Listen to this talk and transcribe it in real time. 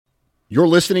You're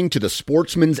listening to the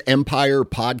Sportsman's Empire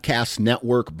Podcast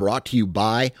Network, brought to you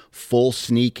by Full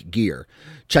Sneak Gear.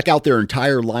 Check out their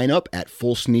entire lineup at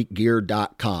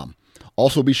fullsneakgear.com.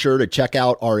 Also be sure to check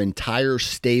out our entire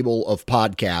stable of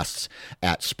podcasts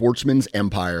at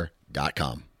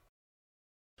sportsmansempire.com.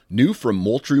 New from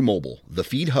Moultrie Mobile, the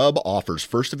Feed Hub offers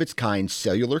first-of-its-kind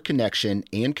cellular connection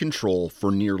and control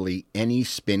for nearly any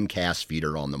spin cast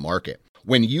feeder on the market.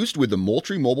 When used with the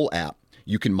Moultrie Mobile app,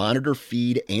 you can monitor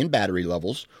feed and battery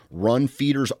levels, run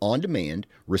feeders on demand,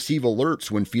 receive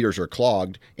alerts when feeders are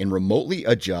clogged, and remotely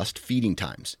adjust feeding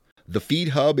times. The Feed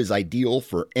Hub is ideal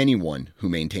for anyone who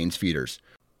maintains feeders.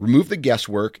 Remove the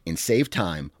guesswork and save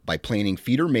time by planning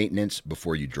feeder maintenance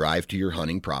before you drive to your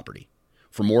hunting property.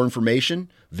 For more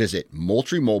information, visit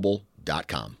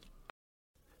MoultrieMobile.com.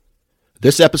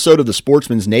 This episode of the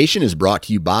Sportsman's Nation is brought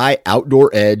to you by Outdoor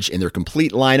Edge and their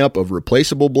complete lineup of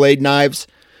replaceable blade knives,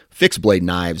 fixed blade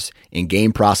knives, and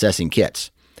game processing kits.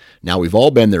 Now, we've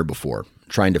all been there before,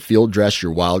 trying to field dress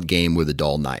your wild game with a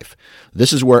dull knife.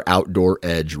 This is where Outdoor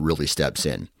Edge really steps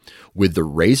in. With the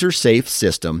Razor Safe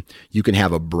system, you can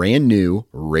have a brand new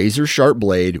razor sharp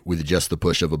blade with just the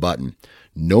push of a button.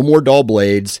 No more dull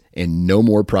blades and no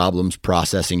more problems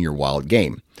processing your wild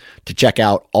game. To check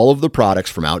out all of the products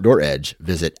from Outdoor Edge,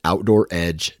 visit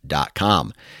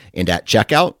OutdoorEdge.com. And at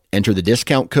checkout, enter the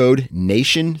discount code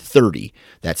NATION30.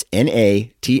 That's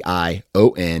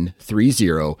NATION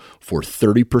 30 for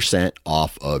 30%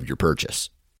 off of your purchase.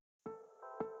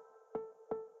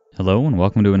 Hello and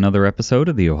welcome to another episode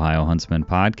of the Ohio Huntsman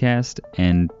Podcast.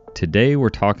 And today we're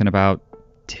talking about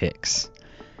ticks.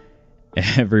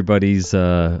 Everybody's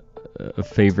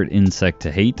favorite insect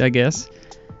to hate, I guess,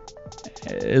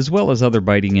 as well as other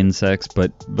biting insects,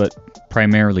 but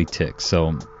primarily ticks.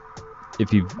 So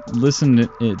if you've listened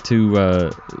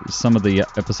to some of the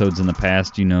episodes in the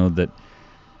past, you know that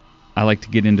I like to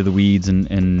get into the weeds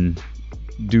and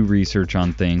do research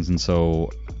on things, and so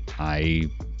I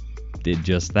did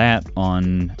just that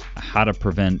on how to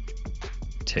prevent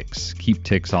ticks, keep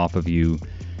ticks off of you,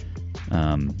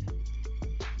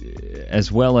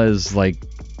 as well as like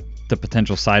the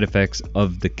potential side effects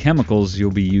of the chemicals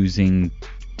you'll be using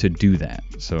to do that.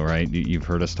 So, right, you've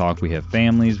heard us talk, we have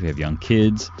families, we have young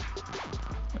kids.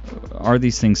 Are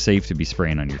these things safe to be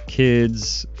spraying on your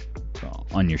kids,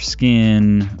 on your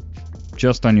skin,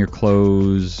 just on your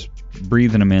clothes,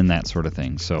 breathing them in, that sort of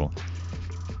thing? So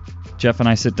Jeff and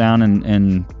I sit down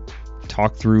and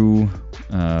talk through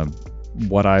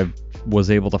what I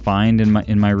was able to find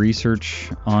in my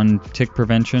research on tick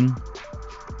prevention.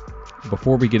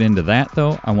 Before we get into that,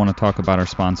 though, I want to talk about our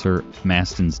sponsor,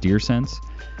 Mastin's Deer Sense.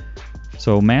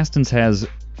 So Mastin's has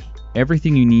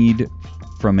everything you need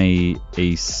from a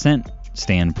scent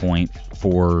standpoint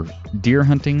for deer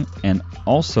hunting and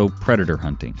also predator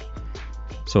hunting.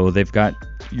 So they've got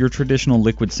your traditional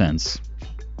liquid scents.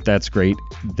 That's great.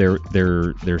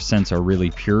 Their scents are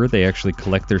really pure. They actually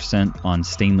collect their scent on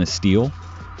stainless steel.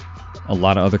 A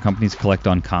lot of other companies collect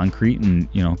on concrete, and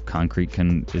concrete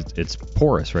it's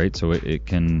porous, right? So it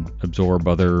can absorb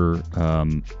other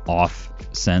off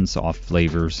scents, off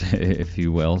flavors, if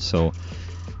you will. So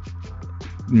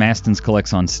Mastin's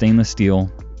collects on stainless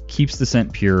steel, keeps the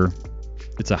scent pure.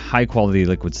 It's a high quality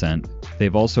liquid scent.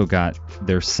 They've also got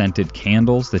their scented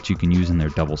candles that you can use in their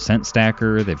double scent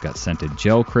stacker. They've got scented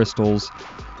gel crystals.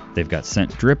 They've got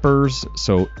scent drippers.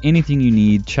 So anything you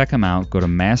need, check them out. Go to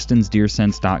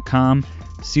mastinsdeersense.com,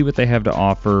 see what they have to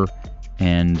offer,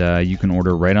 and you can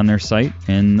order right on their site,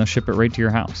 and they'll ship it right to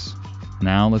your house.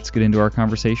 Now let's get into our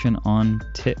conversation on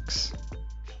ticks.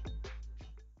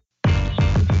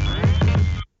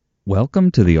 Welcome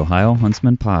to the Ohio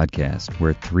Huntsman Podcast,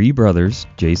 where three brothers,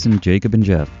 Jason, Jacob, and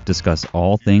Jeff, discuss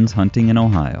all things hunting in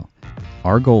Ohio.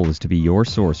 Our goal is to be your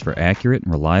source for accurate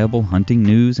and reliable hunting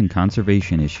news and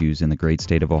conservation issues in the great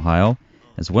state of Ohio,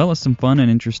 as well as some fun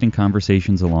and interesting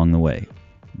conversations along the way.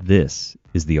 This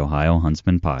is the Ohio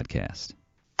Huntsman Podcast.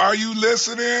 Are you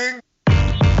listening?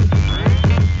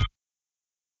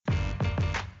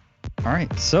 All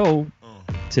right, so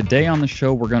today on the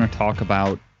show we're going to talk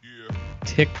about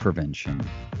tick prevention.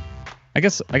 I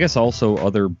guess also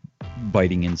other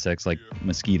biting insects like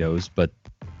mosquitoes, but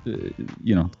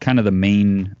kind of the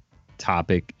main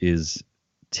topic is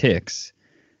ticks.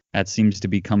 That seems to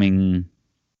be becoming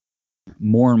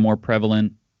more and more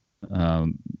prevalent.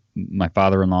 My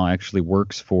father-in-law actually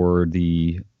works for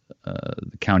the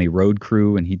county road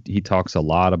crew, and he talks a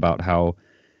lot about how,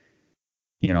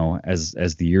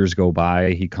 as the years go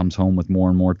by, he comes home with more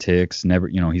and more ticks. Never,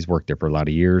 he's worked there for a lot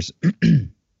of years.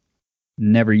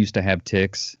 Never used to have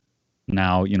ticks.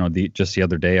 Now, just the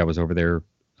other day I was over there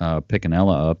picking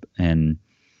Ella up, and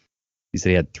He said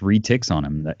he had 3 ticks on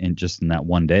him in that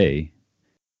one day.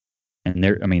 And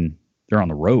they're on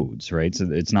the roads, right?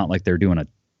 So it's not like they're doing a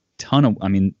ton of,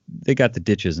 they got the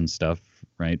ditches and stuff,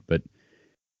 right? But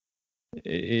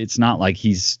it's not like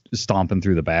he's stomping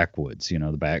through the backwoods,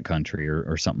 the back country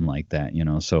or something like that,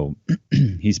 So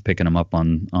he's picking them up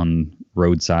on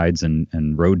roadsides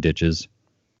and road ditches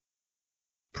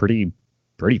pretty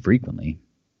frequently.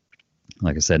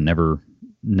 Like I said, never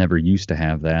used to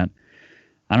have that.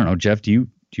 I don't know, Jeff, do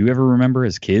you ever remember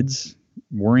as kids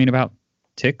worrying about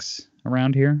ticks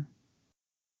around here?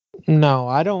 No,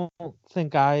 I don't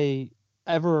think I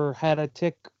ever had a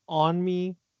tick on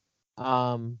me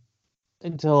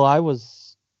until I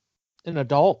was an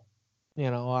adult.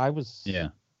 I was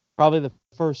probably the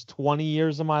first 20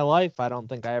 years of my life. I don't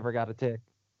think I ever got a tick.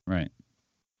 Right.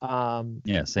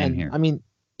 Same here.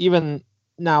 Even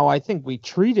now, I think we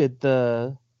treated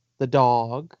the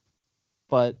dog,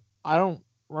 but I don't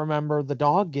remember the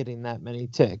dog getting that many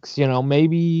ticks.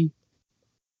 Maybe,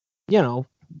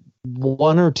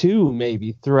 1 or 2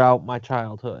 maybe throughout my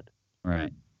childhood.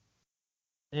 Right.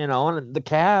 And the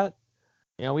cat,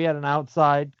 we had an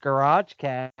outside garage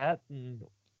cat, and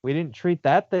we didn't treat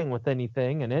that thing with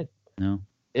anything, and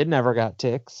it never got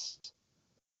ticks.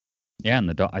 Yeah, and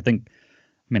the dog, I think,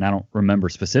 I don't remember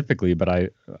specifically, but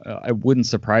I wouldn't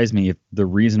surprise me if the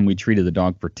reason we treated the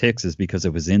dog for ticks is because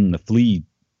it was in the flea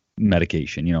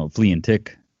medication, flea and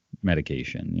tick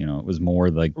medication. It was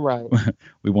more like right.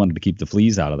 We wanted to keep the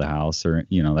fleas out of the house, or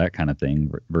that kind of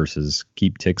thing, versus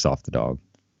keep ticks off the dog.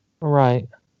 Right.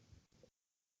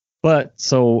 But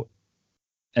so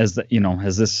as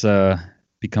this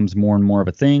becomes more and more of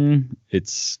a thing,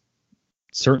 it's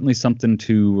certainly something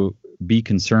to be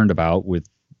concerned about with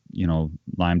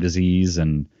Lyme disease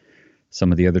and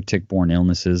some of the other tick-borne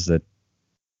illnesses that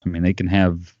they can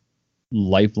have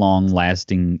lifelong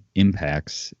lasting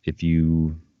impacts if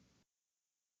you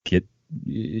get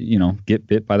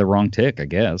bit by the wrong tick, I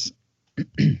guess.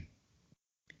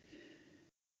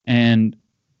 And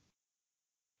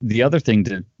the other thing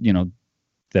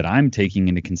that I'm taking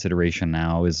into consideration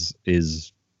now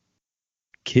is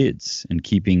kids and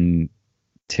keeping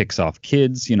ticks off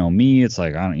kids. Me, it's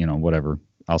like, I don't, whatever,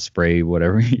 I'll spray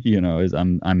whatever,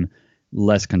 I'm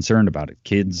less concerned about it.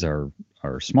 Kids are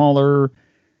smaller.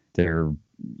 They're,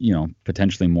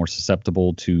 potentially more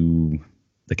susceptible to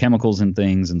the chemicals and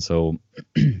things. And so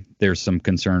there's some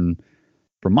concern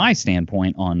from my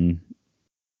standpoint on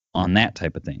that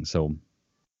type of thing. So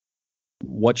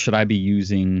what should I be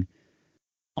using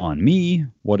on me?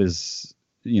 What is,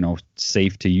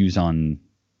 safe to use on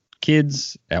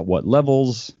kids? At what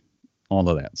levels? All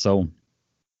of that. So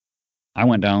I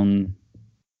went down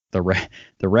the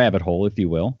rabbit hole, if you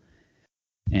will,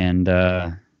 and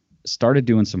started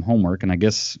doing some homework. And I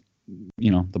guess,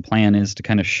 the plan is to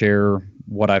kind of share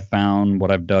what I found, what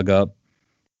I've dug up.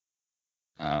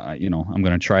 I'm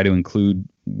going to try to include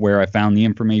where I found the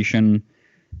information,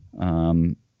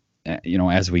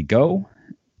 as we go.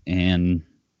 And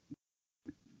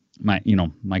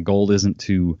my goal isn't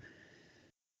to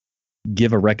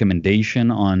give a recommendation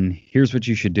on here's what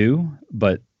you should do,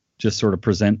 but just sort of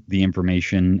present the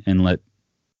information and let,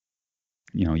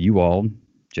 you all,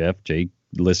 Jeff, Jake,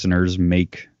 listeners,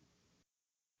 make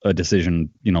a decision,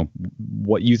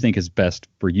 what you think is best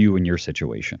for you in your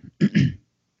situation.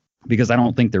 Because I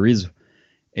don't think there is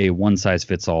a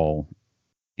one-size-fits-all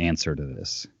answer to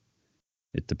this.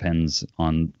 It depends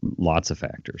on lots of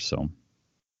factors. So,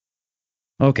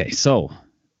 okay, so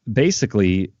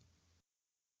basically,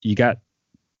 you got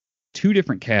 2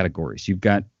 different categories. You've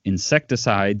got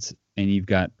insecticides and you've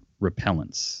got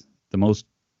repellents. The most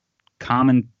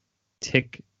common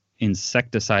tick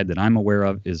insecticide that I'm aware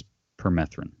of is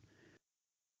permethrin.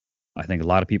 I think a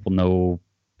lot of people know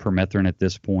permethrin at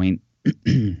this point.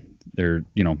 They're,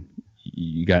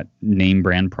 you got name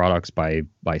brand products by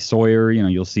Sawyer.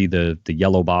 You'll see the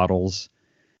yellow bottles.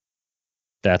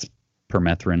 That's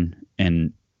permethrin,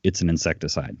 and it's an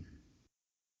insecticide.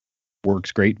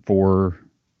 Works great for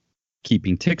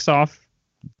keeping ticks off.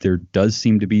 There does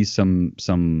seem to be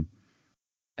some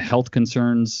health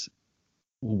concerns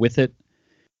with it,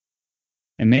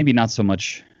 and maybe not so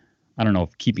much. I don't know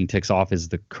if keeping ticks off is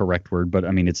the correct word, but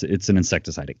it's an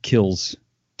insecticide. It kills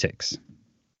ticks.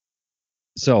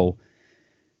 So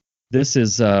this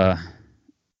is, I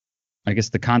guess,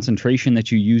 the concentration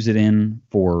that you use it in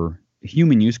for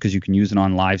human use, because you can use it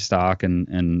on livestock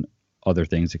and other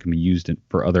things. It can be used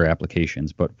for other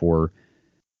applications, but for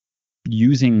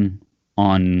using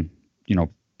on,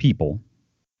 people,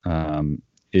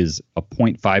 is a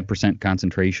 0.5%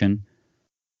 concentration.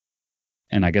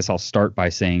 And I guess I'll start by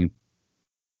saying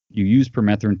you use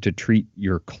permethrin to treat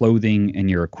your clothing and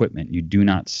your equipment. You do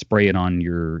not spray it on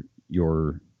your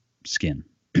skin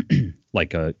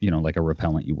like a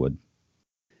repellent you would.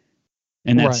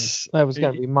 And that's that was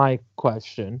going to be my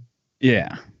question.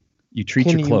 Yeah. You treat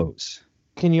your clothes.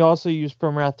 Can you also use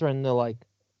permethrin to like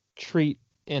treat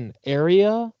an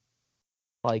area?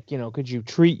 Like, could you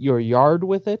treat your yard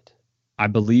with it? I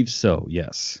believe so,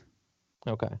 yes.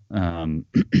 Okay.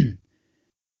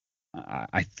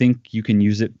 I think you can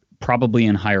use it probably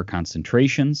in higher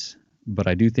concentrations, but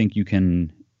I do think you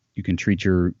can treat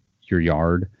your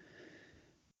yard.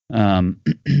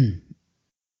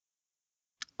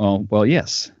 Oh, well,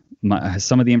 yes.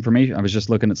 Some of the information, I was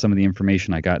just looking at some of the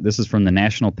information I got. This is from the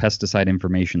National Pesticide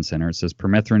Information Center. It says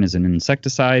permethrin is an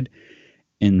insecticide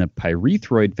in the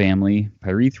pyrethroid family.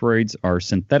 Pyrethroids are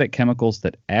synthetic chemicals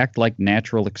that act like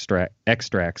natural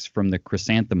extracts from the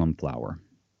chrysanthemum flower.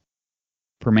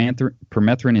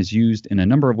 Permethrin is used in a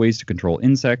number of ways to control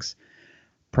insects.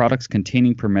 Products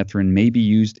containing permethrin may be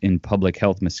used in public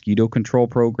health mosquito control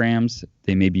programs.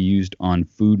 They may be used on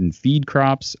food and feed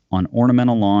crops, on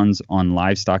ornamental lawns, on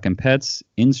livestock and pets,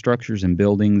 in structures and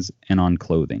buildings, and on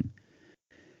clothing.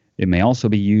 It may also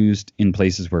be used in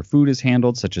places where food is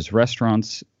handled, such as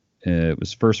restaurants. It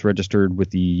was first registered with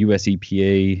the U.S.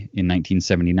 EPA in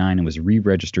 1979 and was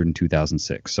re-registered in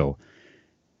 2006. So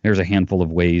there's a handful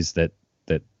of ways that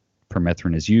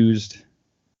permethrin is used.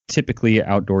 Typically,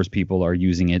 outdoors people are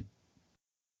using it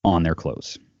on their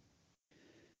clothes.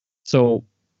 So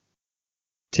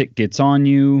tick gets on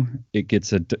you, it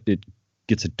gets a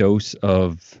dose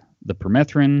of the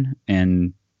permethrin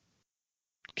and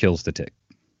kills the tick.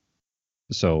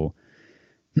 So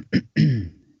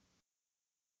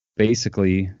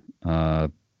basically,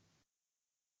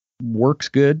 works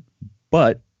good,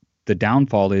 but the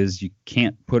downfall is you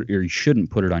can't put, or you shouldn't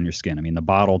put it on your skin. I mean, the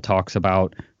bottle talks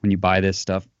about when you buy this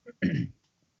stuff, it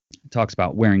talks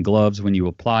about wearing gloves when you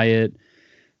apply it.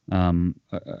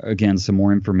 Again, some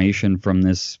more information from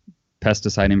this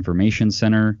Pesticide Information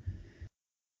Center.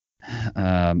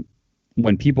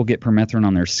 When people get permethrin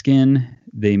on their skin,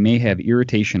 they may have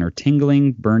irritation or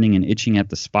tingling, burning and itching at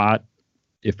the spot.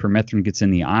 If permethrin gets in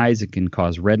the eyes, it can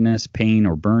cause redness, pain,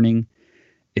 or burning.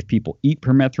 If people eat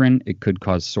permethrin, it could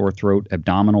cause sore throat,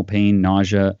 abdominal pain,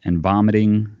 nausea, and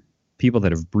vomiting. People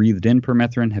that have breathed in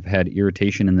permethrin have had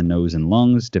irritation in the nose and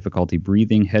lungs, difficulty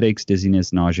breathing, headaches,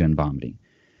 dizziness, nausea, and vomiting.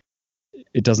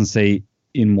 It doesn't say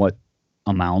in what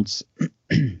amounts.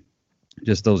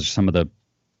 Just those are some of the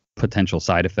potential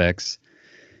side effects.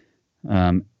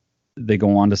 They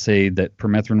go on to say that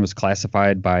permethrin was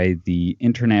classified by the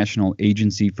International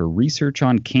Agency for Research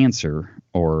on Cancer,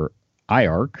 or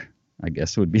IARC, I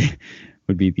guess would be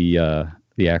the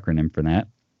acronym for that.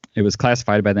 It was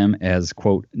classified by them as,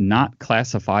 quote, not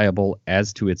classifiable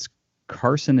as to its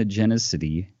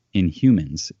carcinogenicity in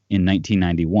humans in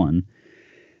 1991.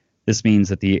 This means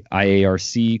that the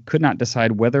IARC could not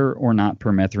decide whether or not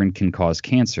permethrin can cause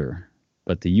cancer,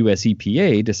 but the US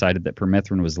EPA decided that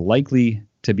permethrin was likely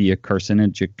to be a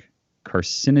carcinogenic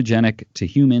to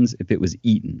humans if it was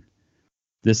eaten.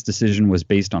 This decision was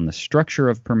based on the structure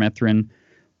of permethrin,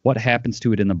 what happens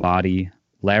to it in the body,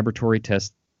 laboratory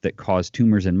tests that cause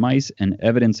tumors in mice, and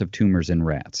evidence of tumors in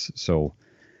rats. So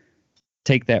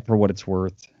take that for what it's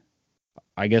worth.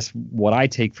 I guess what I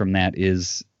take from that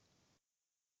is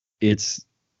it's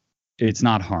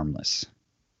not harmless,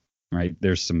 right?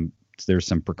 There's some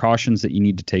precautions that you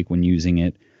need to take when using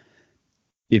it.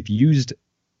 If used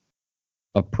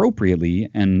appropriately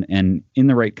and in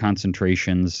the right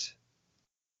concentrations,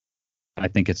 I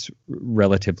think it's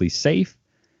relatively safe.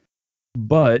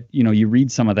 But, you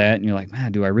read some of that and you're like,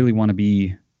 man, do I really want to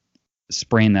be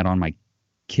spraying that on my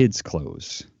kids'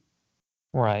 clothes?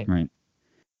 Right. Right.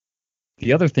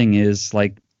 The other thing is,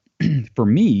 like, for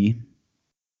me,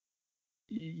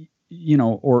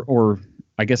 or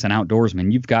I guess an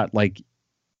outdoorsman, you've got like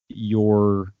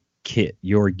your kit,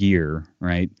 your gear,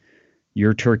 right?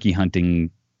 Your turkey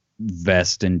hunting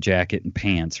vest and jacket and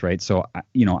pants, right? So,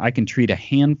 I can treat a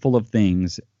handful of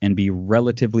things and be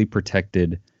relatively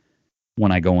protected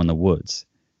when I go in the woods.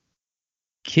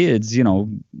 Kids, they're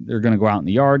going to go out in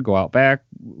the yard, go out back,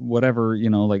 whatever,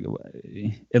 like,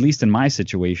 at least in my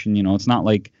situation, it's not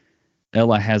like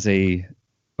Ella has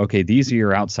okay, these are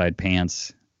your outside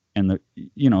pants. And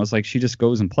it's like she just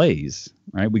goes and plays,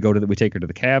 right? We take her to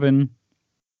the cabin.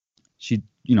 She,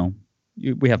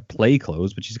 we have play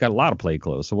clothes, but she's got a lot of play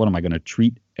clothes. So what am I going to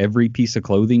treat every piece of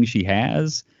clothing she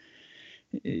has?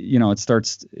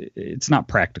 It's not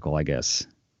practical, I guess,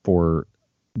 for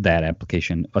that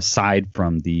application, aside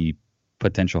from the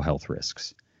potential health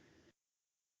risks.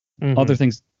 Mm-hmm. Other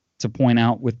things to point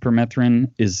out with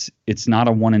permethrin is it's not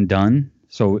a one and done.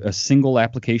 So a single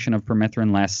application of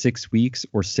permethrin lasts 6 weeks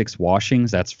or 6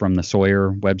 washings. That's from the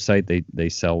Sawyer website. They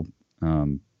sell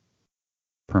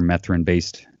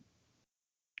permethrin-based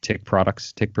tick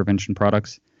products, tick prevention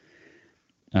products.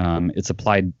 It's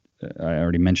applied, I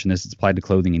already mentioned this, it's applied to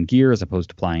clothing and gear as opposed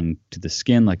to applying to the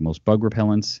skin like most bug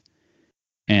repellents.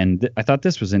 And I thought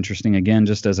this was interesting, again,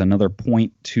 just as another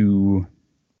point to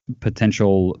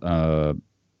potential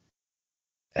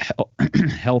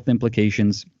health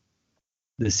implications.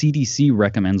 The CDC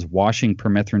recommends washing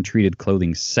permethrin-treated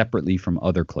clothing separately from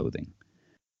other clothing.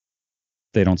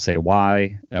 They don't say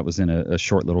why. That was in a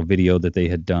short little video that they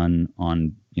had done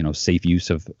on, safe use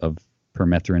of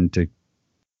permethrin to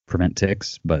prevent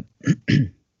ticks. But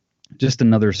just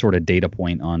another sort of data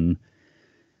point on,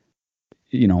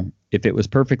 if it was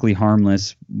perfectly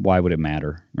harmless, why would it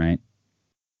matter, right?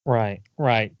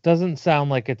 Right. Doesn't sound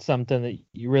like it's something that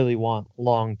you really want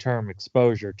long-term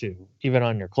exposure to, even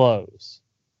on your clothes.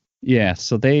 Yeah,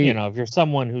 so they... if you're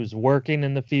someone who's working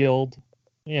in the field,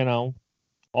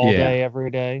 all day,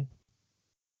 every day.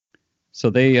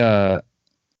 So they...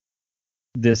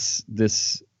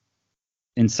 This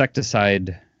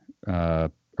insecticide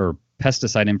or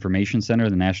pesticide information center,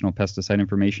 the National Pesticide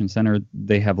Information Center,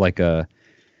 they have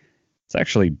it's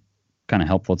actually kind of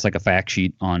helpful. It's like a fact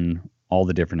sheet on all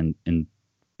the different in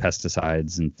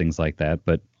pesticides and things like that.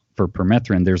 But for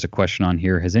permethrin, there's a question on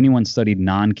here. Has anyone studied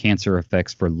non-cancer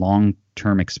effects for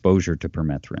long-term exposure to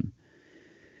permethrin?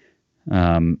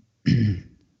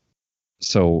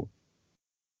 So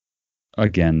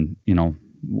again,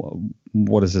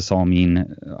 what does this all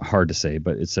mean? Hard to say,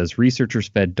 but it says researchers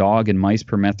fed dog and mice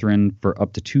permethrin for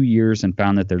up to 2 years and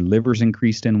found that their livers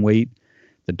increased in weight.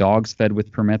 The dogs fed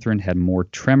with permethrin had more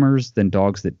tremors than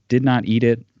dogs that did not eat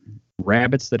it.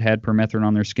 Rabbits that had permethrin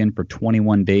on their skin for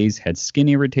 21 days had skin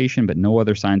irritation, but no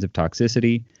other signs of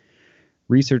toxicity.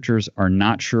 Researchers are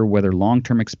not sure whether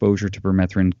long-term exposure to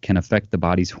permethrin can affect the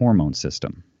body's hormone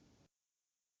system.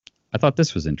 I thought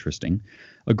this was interesting.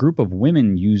 A group of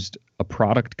women used a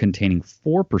product containing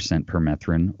 4%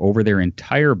 permethrin over their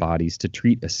entire bodies to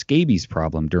treat a scabies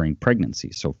problem during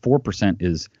pregnancy. So 4%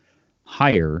 is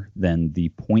higher than the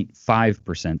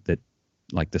 0.5% that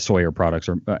like the Sawyer products,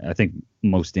 or I think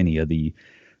most any of the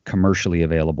commercially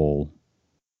available,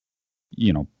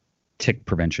 tick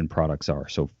prevention products are.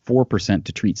 So 4%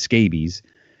 to treat scabies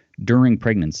during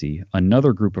pregnancy.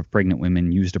 Another group of pregnant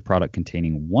women used a product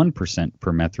containing 1%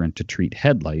 permethrin to treat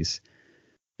head lice.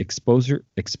 Exposure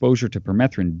to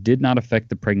permethrin did not affect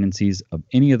the pregnancies of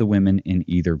any of the women in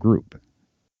either group.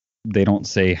 They don't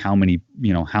say how many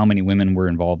women were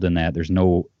involved in that. There's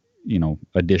no,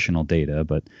 additional data,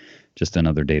 but just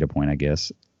another data point, I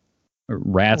guess.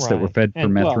 Rats that were fed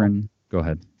permethrin. Go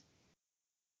ahead.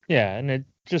 Yeah, and it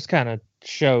just kind of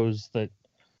shows that,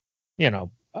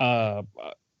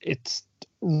 it's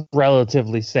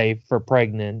relatively safe for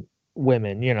pregnant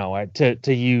women,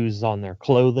 to use on their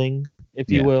clothing,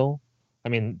 if you will. I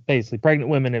mean, basically,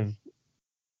 pregnant women have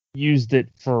used it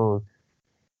for,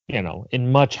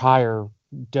 in much higher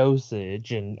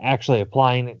dosage and actually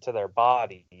applying it to their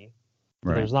body.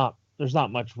 Right. There's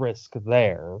not much risk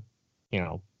there,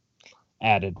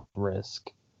 added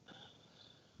risk.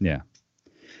 Yeah.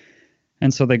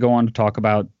 And so they go on to talk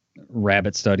about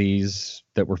rabbit studies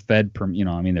that were fed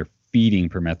they're feeding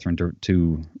permethrin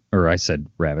to or I said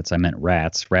rabbits, I meant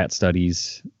rats. Rat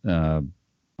studies,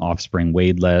 offspring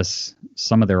weighed less.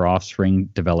 Some of their offspring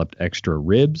developed extra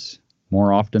ribs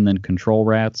more often than control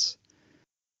rats.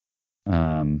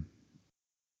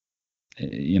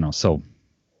 So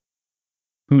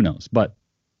who knows? But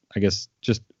I guess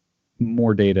just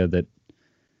more data that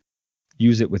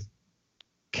use it with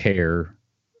care,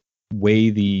 weigh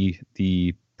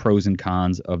the pros and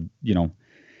cons of,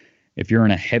 if you're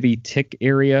in a heavy tick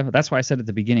area. That's why I said at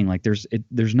the beginning, like there's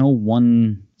no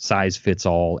one size fits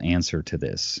all answer to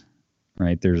this,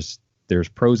 right? There's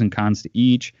pros and cons to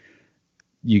each.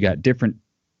 You got different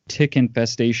tick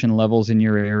infestation levels in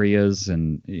your areas,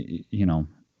 and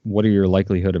what are your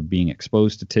likelihood of being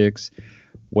exposed to ticks?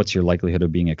 What's your likelihood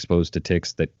of being exposed to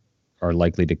ticks that are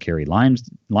likely to carry Lyme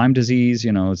disease?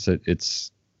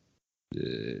 It's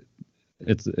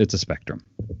a spectrum.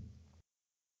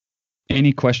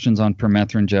 Any questions on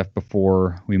permethrin, Jeff,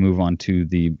 before we move on to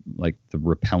the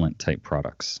repellent type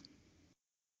products?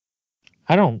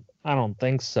 I don't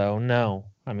think so. No.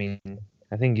 I mean,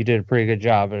 I think you did a pretty good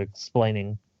job at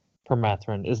explaining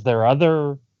permethrin. Is there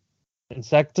other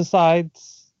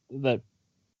insecticides that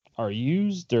are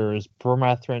used, or is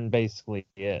permethrin basically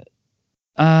it?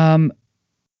 I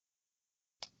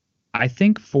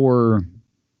think for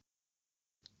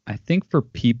I think for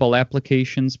people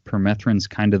applications, permethrin's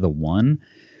kind of the one.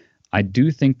 I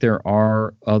do think there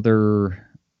are other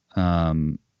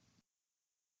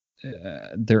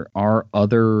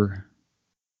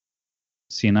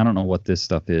see, and I don't know what this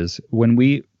stuff is.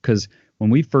 Because when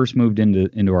we first moved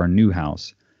into our new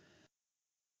house,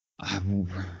 I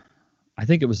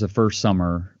think it was the first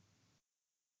summer,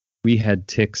 we had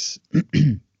ticks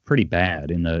pretty bad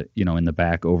in the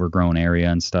back overgrown area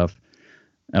and stuff.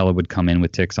 Ella would come in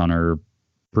with ticks on her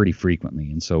pretty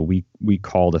frequently, and so we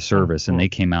called a service, and they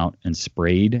came out and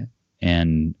sprayed.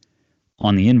 And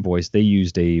on the invoice, they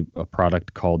used a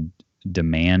product called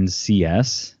Demand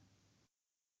CS,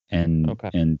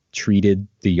 and treated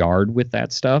the yard with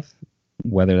that stuff.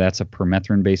 Whether that's a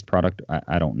permethrin based product,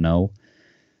 I don't know.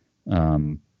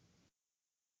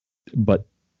 But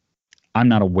I'm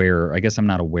not aware. I guess I'm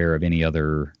not aware of any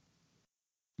other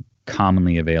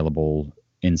commonly available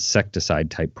insecticide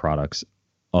type products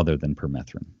other than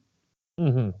permethrin.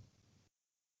 Mm-hmm.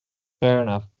 Fair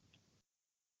enough.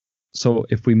 So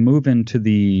if we move into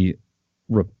the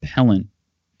repellent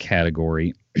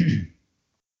category,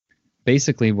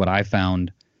 basically what I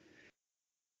found,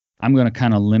 I'm going to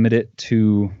kind of limit it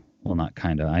to, well, not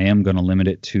kind of, I am going to limit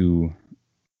it to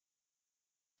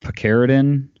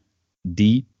picaridin,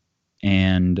 DEET,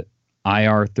 and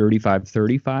IR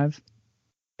 3535.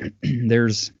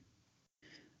 There's,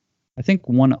 I think,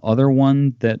 one other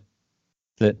one that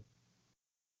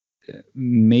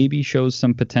maybe shows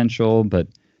some potential, but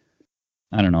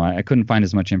I don't know. I couldn't find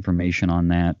as much information on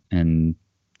that, and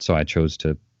so I chose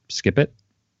to skip it.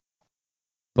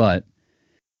 But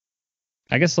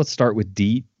I guess let's start with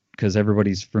DEET, because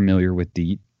everybody's familiar with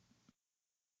DEET.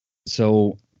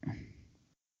 So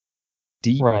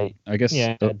DEET, right? I guess,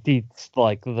 yeah. DEET's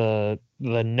like the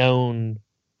known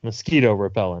mosquito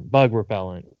repellent, bug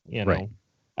repellent. Right.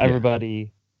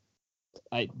 Everybody,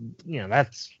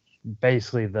 that's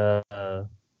basically the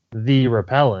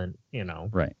repellent.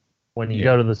 Right. When you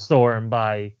go to the store and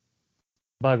buy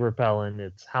bug repellent,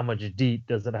 it's how much DEET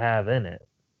does it have in it?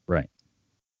 Right.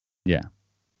 Yeah.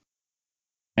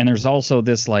 And there's also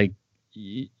this, like,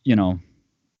 you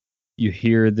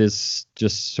hear this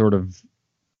just sort of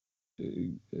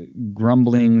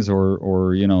grumblings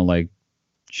or like,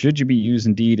 should you be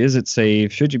using DEET? Is it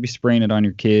safe? Should you be spraying it on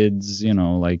your kids?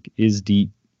 Like, is DEET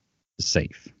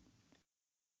safe?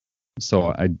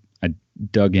 So I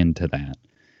dug into that.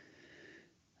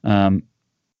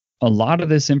 A lot of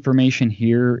this information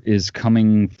here is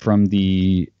coming from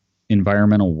the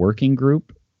Environmental Working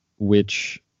Group,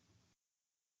 which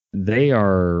they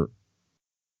are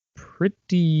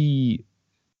pretty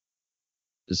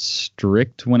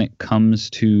strict when it comes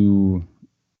to,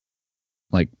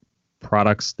 like,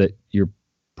 products that you're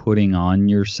putting on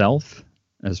yourself,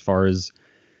 as far as,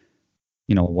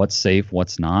 what's safe,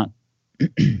 what's not.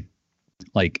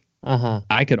 Like,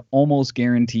 I could almost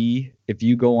guarantee if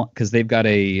you go on, because they've got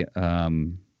a, I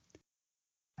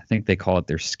think they call it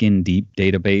their Skin Deep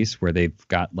database, where they've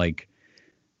got, like,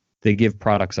 they give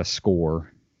products a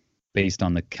score based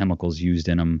on the chemicals used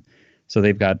in them. So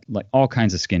they've got, like, all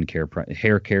kinds of skincare,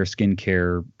 hair care,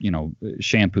 skincare,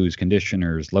 shampoos,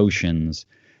 conditioners, lotions,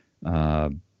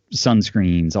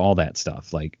 sunscreens, all that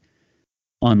stuff. Like,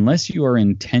 unless you are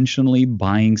intentionally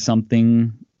buying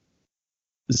something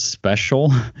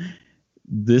special,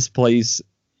 this place,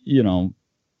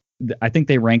 I think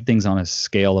they rank things on a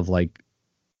scale of, like,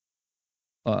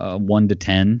 1 to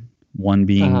 10, 1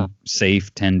 being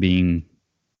safe, 10 being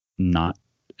not,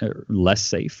 less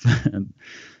safe.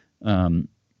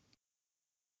 And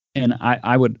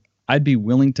I'd be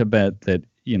willing to bet that,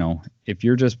 if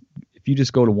you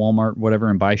just go to Walmart, whatever,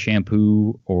 and buy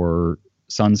shampoo or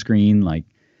sunscreen, like,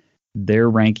 they're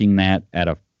ranking that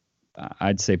at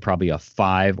I'd say probably a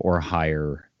 5 or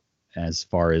higher, as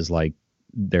far as, like,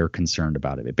 they're concerned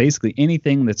about it. Basically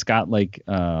anything that's got, like,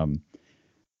 a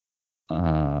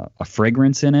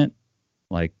fragrance in it,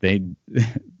 like,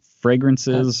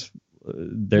 fragrances,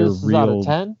 they're this is real. Out of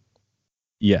 10?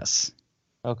 Yes.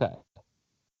 Okay.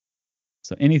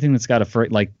 So anything that's got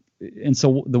and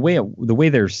so the way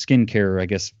their skincare, I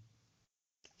guess,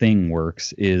 thing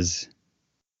works is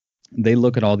they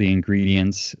look at all the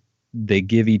ingredients, they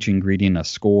give each ingredient a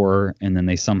score, and then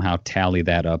they somehow tally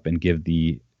that up and give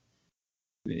the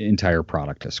entire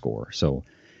product a score. So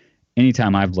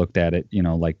anytime I've looked at it,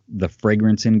 like, the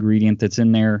fragrance ingredient that's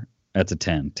in there, that's a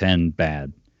 10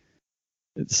 bad.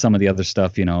 Some of the other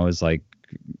stuff, is like,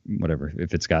 whatever,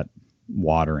 if it's got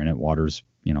water in it, water's,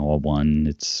 a 1,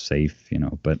 it's safe,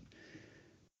 but,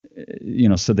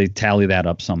 so they tally that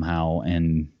up somehow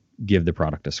and give the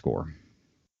product a score.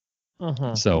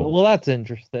 Uh-huh. So well, that's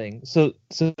interesting. So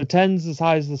 10's as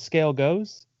high as the scale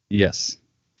goes? yes.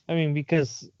 I mean,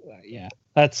 because yeah,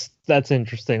 that's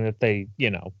interesting that they,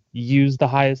 use the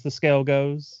highest the scale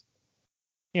goes.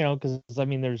 Because I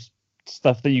mean, there's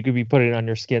stuff that you could be putting on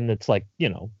your skin that's like,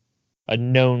 a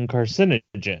known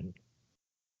carcinogen.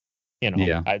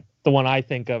 Yeah. The one I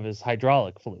think of is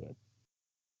hydraulic fluid.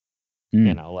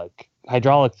 Mm. Like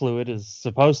hydraulic fluid is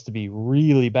supposed to be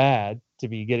really bad to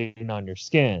be getting on your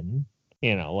skin.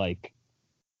 Like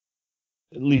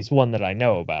at least one that I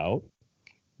know about.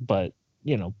 But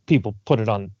people get it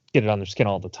on their skin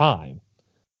all the time.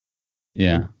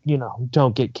 Yeah. And,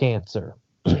 don't get cancer.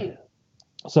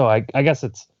 So I guess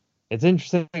it's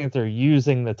interesting that they're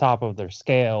using the top of their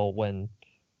scale when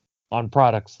on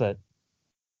products that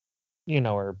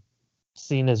are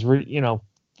seen as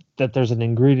that there's an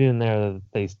ingredient in there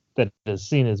that is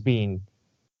seen as being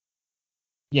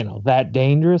that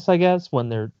dangerous. I guess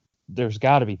when there's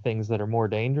got to be things that are more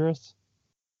dangerous.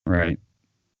 Right.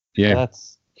 Yeah. So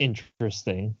that's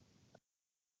interesting.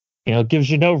 It gives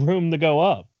you no room to go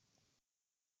up.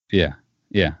 Yeah.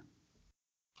 Yeah.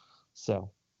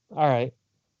 So, all right.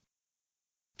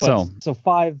 But, so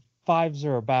fives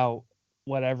are about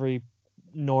what every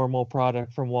normal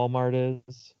product from Walmart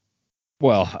is.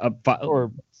 Well,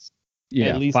 Or yeah,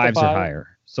 at least fives a are five?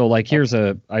 higher. So like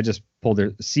I just pulled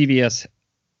their CVS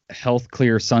Health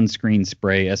Clear Sunscreen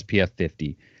Spray SPF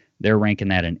 50. They're ranking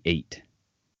that an 8.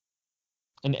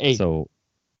 An 8. So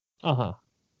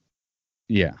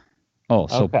yeah. Oh,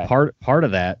 so Okay. part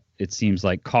of that, it seems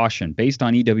like caution. Based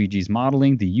on EWG's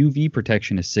modeling, the UV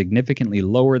protection is significantly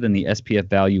lower than the SPF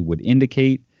value would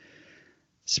indicate.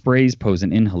 Sprays pose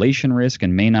an inhalation risk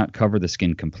and may not cover the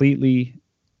skin completely.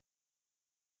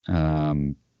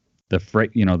 Again,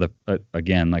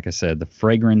 like I said, the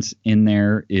fragrance in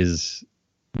there is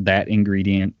that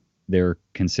ingredient. They're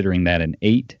considering that an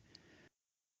 8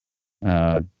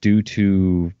 due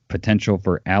to potential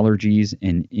for allergies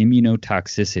and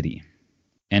immunotoxicity,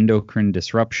 endocrine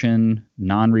disruption,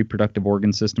 non-reproductive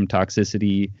organ system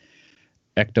toxicity,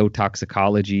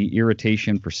 ectotoxicology,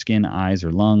 irritation for skin, eyes,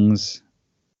 or lungs.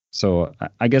 So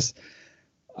I guess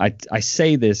I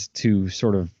say this to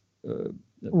sort of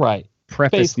right.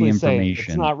 preface Basically the information.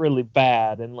 It's not really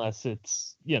bad unless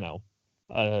it's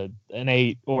an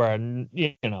 8 or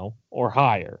or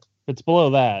higher. If it's below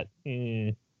that,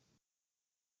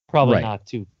 probably Right. not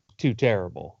too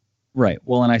terrible. Right.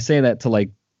 Well, and I say that to like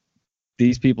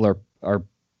these people are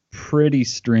pretty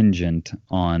stringent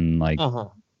on like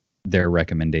their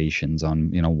recommendations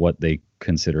on what they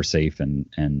consider safe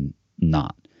and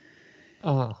not.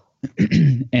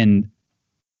 And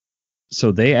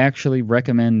so they actually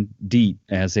recommend DEET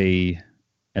as a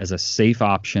safe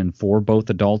option for both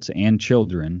adults and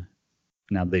children.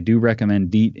 Now they do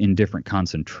recommend DEET in different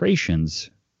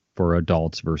concentrations for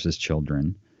adults versus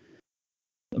children.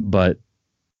 But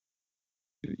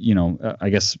I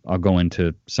guess I'll go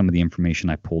into some of the information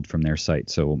I pulled from their site.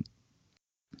 So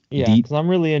yeah, because I'm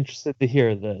really interested to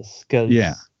hear this because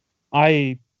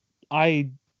I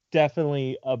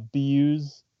definitely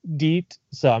abuse DEET,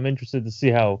 so I'm interested to see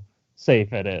how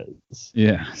safe it is.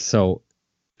 Yeah, so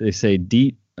they say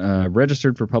DEET,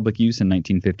 registered for public use in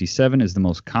 1957, is the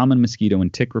most common mosquito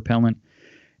and tick repellent.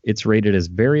 It's rated as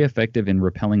very effective in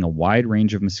repelling a wide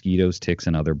range of mosquitoes, ticks,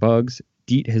 and other bugs.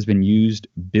 DEET has been used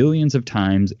billions of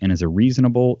times and is a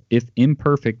reasonable, if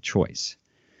imperfect, choice.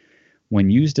 When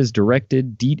used as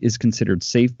directed, DEET is considered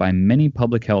safe by many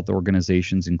public health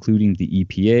organizations, including the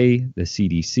EPA, the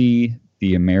CDC,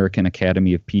 the American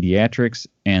Academy of Pediatrics,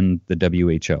 and the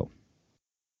WHO.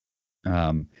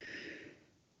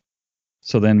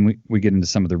 So then we get into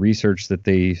some of the research that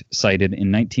they cited.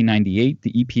 In 1998,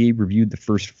 the EPA reviewed the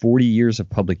first 40 years of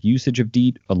public usage of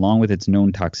DEET, along with its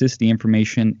known toxicity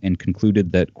information, and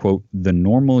concluded that, quote, the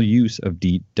normal use of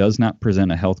DEET does not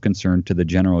present a health concern to the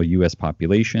general U.S.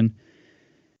 population,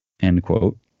 end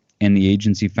quote. And the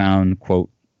agency found,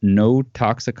 quote, no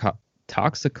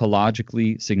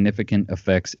toxicologically significant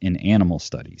effects in animal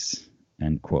studies,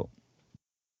 end quote.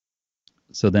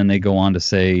 So then they go on to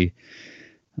say,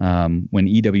 when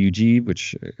EWG,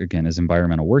 which again is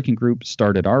Environmental Working Group,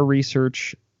 started our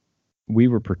research, we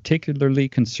were particularly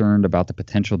concerned about the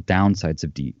potential downsides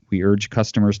of DEET. We urge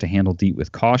customers to handle DEET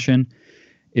with caution.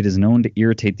 It is known to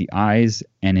irritate the eyes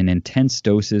and in intense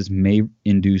doses may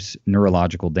induce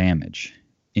neurological damage.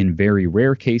 In very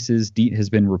rare cases, DEET has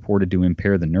been reported to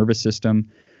impair the nervous system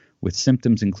with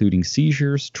symptoms including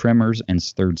seizures, tremors, and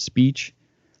slurred speech.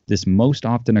 This most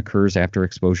often occurs after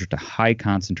exposure to high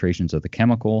concentrations of the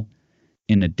chemical.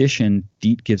 In addition,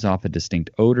 DEET gives off a distinct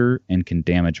odor and can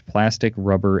damage plastic,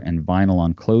 rubber, and vinyl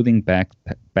on clothing,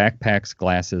 backpacks,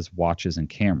 glasses, watches, and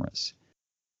cameras.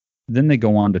 Then they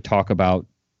go on to talk about,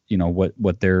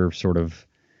 what they're sort of,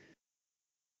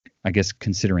 I guess,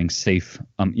 considering safe,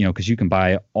 because you can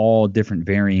buy all different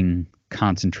varying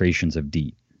concentrations of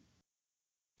DEET.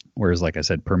 Whereas, like I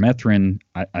said, permethrin,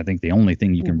 I think the only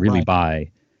thing you can really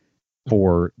buy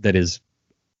for that is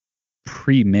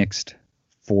pre-mixed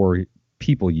for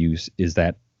people use is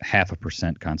that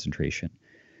 0.5% concentration.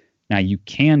 Now you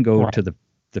can go to the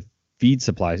feed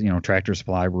supplies, Tractor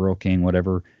Supply, Rural King,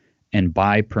 whatever, and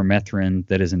buy permethrin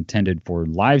that is intended for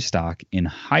livestock in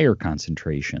higher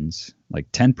concentrations,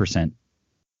 like 10%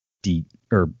 DEET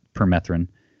or permethrin.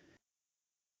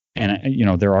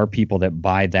 And there are people that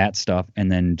buy that stuff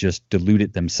and then just dilute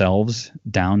it themselves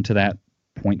down to that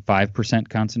 0.5%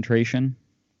 concentration.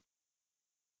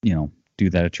 Do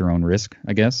that at your own risk,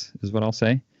 I guess, is what I'll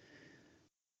say.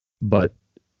 But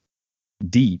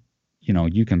DEET,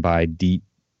 you can buy DEET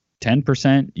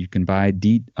 10%, you can buy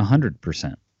DEET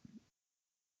 100%.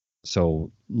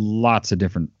 So lots of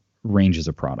different ranges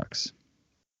of products.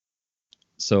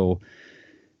 So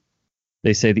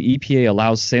they say the EPA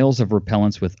allows sales of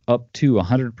repellents with up to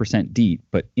 100% DEET,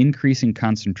 but increasing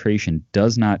concentration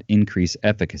does not increase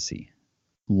efficacy.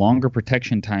 Longer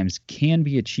protection times can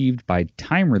be achieved by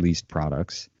time-released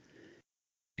products,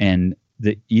 and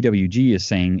the EWG is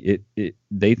saying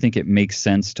they think it makes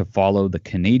sense to follow the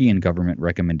Canadian government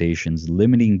recommendations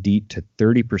limiting DEET to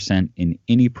 30% in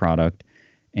any product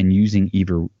and using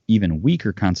even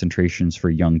weaker concentrations for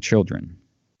young children.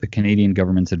 The Canadian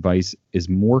government's advice is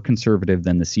more conservative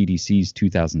than the CDC's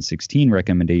 2016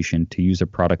 recommendation to use a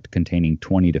product containing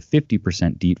 20 to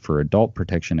 50% DEET for adult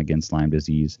protection against Lyme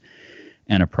disease,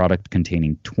 and a product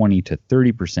containing 20 to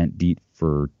 30% DEET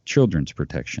for children's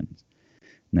protection.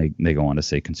 They go on to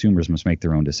say consumers must make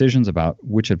their own decisions about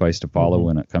which advice to follow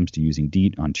when it comes to using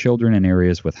DEET on children in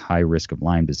areas with high risk of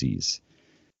Lyme disease.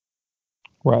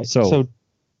 Right. So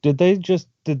did they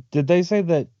say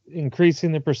that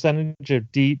increasing the percentage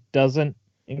of DEET doesn't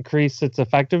increase its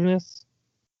effectiveness?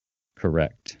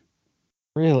 Correct.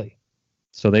 Really?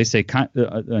 So they say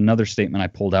another statement I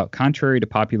pulled out, contrary to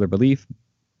popular belief,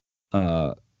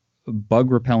 bug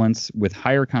repellents with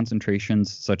higher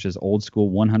concentrations, such as old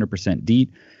school 100% DEET,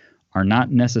 are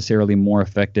not necessarily more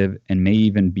effective and may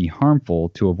even be harmful.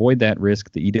 To avoid that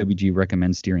risk, the EWG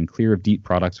recommends steering clear of DEET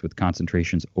products with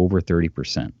concentrations over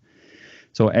 30%.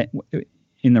 So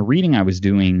in the reading I was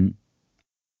doing,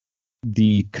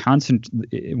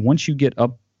 once you get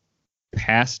up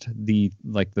past the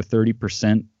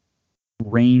 30%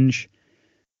 range,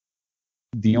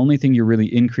 the only thing you're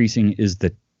really increasing is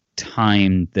the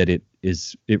time that it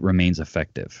remains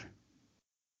effective.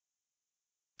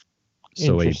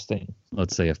 So interesting.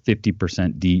 Let's say a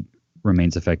 50% DEET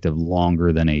remains effective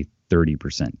longer than a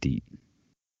 30% DEET.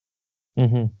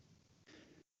 Mm-hmm.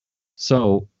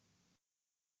 So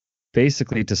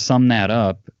basically, to sum that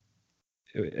up,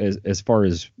 as far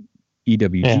as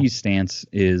EWG's stance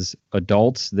is,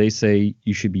 adults, they say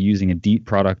you should be using a DEET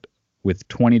product with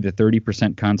 20 to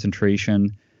 30%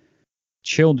 concentration.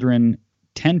 Children,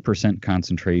 10%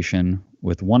 concentration,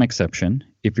 with one exception.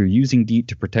 If you're using DEET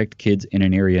to protect kids in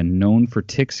an area known for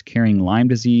ticks carrying Lyme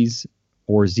disease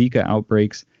or Zika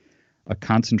outbreaks, a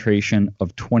concentration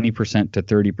of 20% to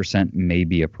 30% may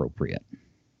be appropriate.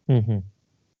 Mm-hmm.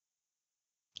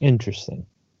 Interesting.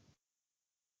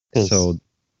 So,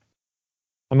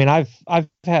 I mean, I've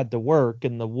had to work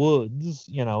in the woods,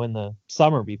 in the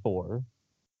summer before,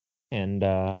 and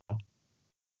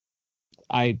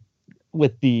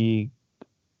with the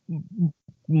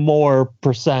more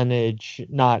percentage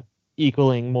not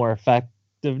equaling more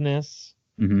effectiveness.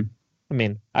 Mm-hmm. I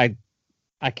mean, I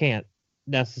can't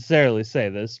necessarily say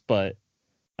this, but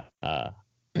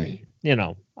we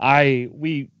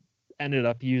ended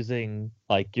up using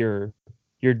like your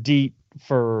DEET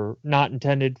for not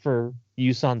intended for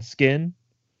use on skin.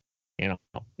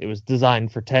 It was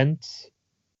designed for tents.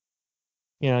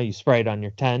 You spray it on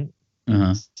your tent.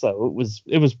 Uh-huh. So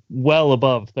it was well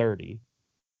above 30.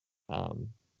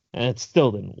 And it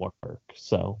still didn't work.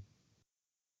 So,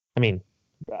 I mean,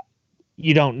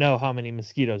 you don't know how many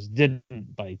mosquitoes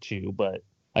didn't bite you, but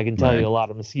I can tell you a lot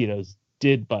of mosquitoes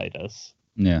did bite us.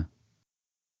 Yeah.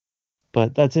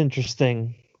 But that's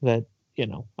interesting that,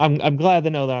 I'm glad to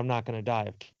know that I'm not going to die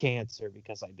of cancer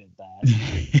because I did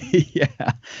Yeah.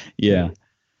 that. Yeah.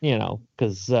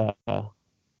 Because,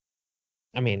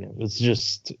 I mean, it was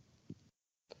just,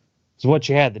 it's what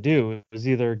you had to do. It was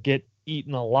either get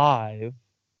eaten alive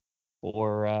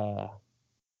or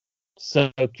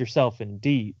soak yourself in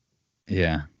DEET.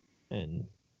 Yeah. and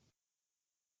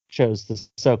chose to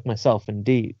soak myself in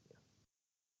DEET.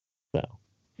 So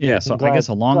yeah, so I guess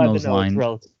along glad those to know it's lines,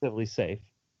 relatively safe.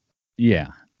 yeah,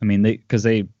 I mean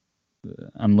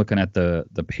I'm looking at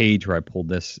the page where I pulled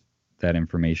that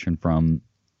information from,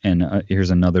 and here's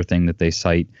another thing that they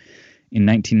cite. In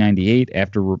 1998,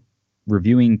 after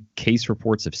reviewing case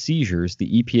reports of seizures,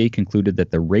 the EPA concluded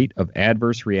that the rate of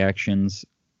adverse reactions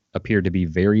appeared to be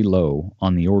very low,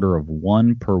 on the order of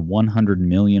 1 per 100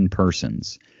 million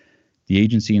persons. The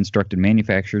agency instructed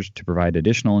manufacturers to provide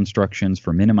additional instructions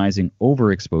for minimizing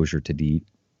overexposure to DEET.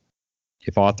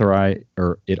 It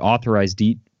authorized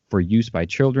DEET for use by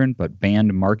children, but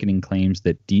banned marketing claims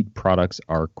that DEET products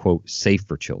are, quote, safe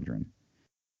for children.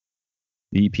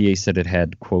 The EPA said it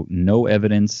had, quote, no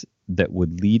evidence that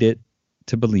would lead it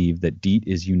to believe that DEET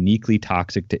is uniquely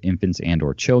toxic to infants and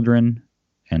or children,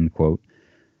 end quote.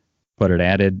 But it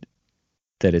added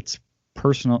that its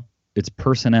personnel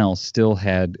still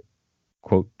had,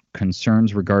 quote,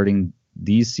 concerns regarding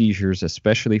these seizures,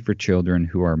 especially for children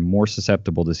who are more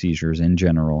susceptible to seizures in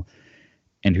general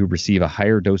and who receive a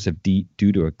higher dose of DEET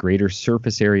due to a greater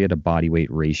surface area to body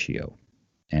weight ratio,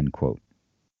 end quote.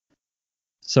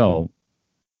 So,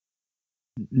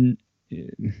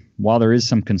 while there is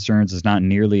some concerns, it's not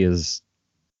nearly as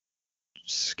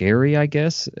scary, I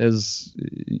guess, as,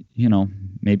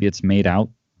 maybe it's made out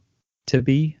to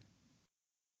be.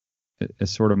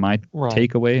 Is sort of my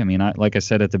takeaway. I mean, like I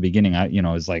said at the beginning,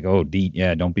 it's like, oh, DEET,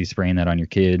 yeah, don't be spraying that on your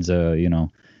kids, Yeah,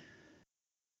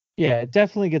 it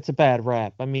definitely gets a bad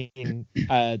rap. I mean,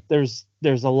 there's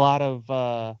a lot of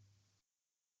I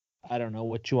don't know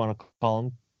what you want to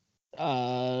call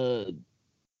them,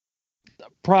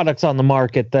 products on the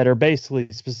market that are basically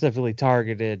specifically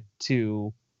targeted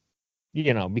to,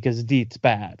 because DEET's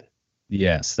bad.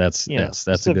 Yes, that's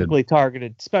specifically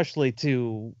targeted, especially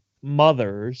to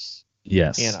mothers.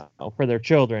 Yes. For their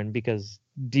children, because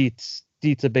DEET's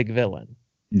a big villain.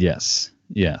 Yes.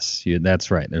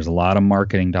 That's right. There's a lot of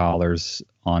marketing dollars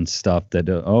on stuff that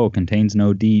contains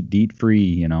no DEET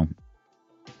free. I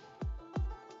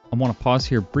want to pause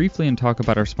here briefly and talk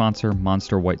about our sponsor,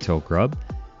 Monster Whitetail Grub.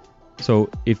 So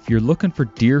if you're looking for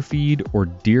deer feed or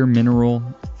deer mineral,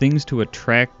 things to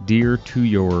attract deer to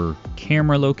your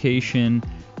camera location,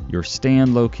 your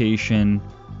stand location,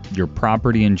 your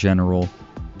property in general,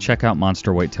 check out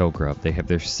Monster Whitetail Grub. They have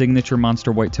their signature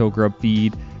Monster Whitetail Grub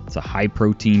feed. It's a high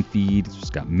protein feed. It's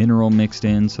just got mineral mixed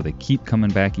in, so they keep coming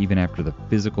back even after the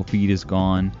physical feed is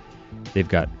gone. They've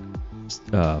got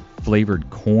flavored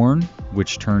corn,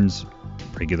 which turns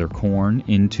regular corn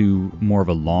into more of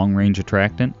a long range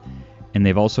attractant. And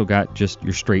they've also got just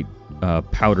your straight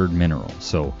powdered mineral.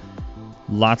 So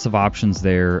lots of options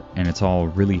there, and it's all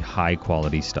really high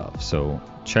quality stuff. So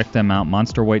check them out,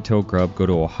 Monster Whitetail Grub. Go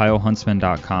to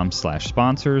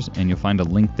ohiohuntsman.com/sponsors, and you'll find a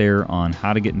link there on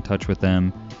how to get in touch with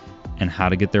them and how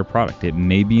to get their product. It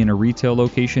may be in a retail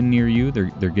location near you.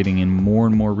 They're getting in more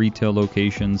and more retail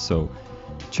locations, so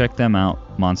check them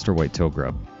out, Monster Whitetail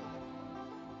Grub.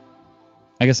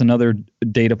 I guess another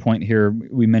data point here,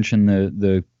 we mentioned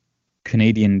the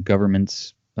Canadian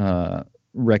government's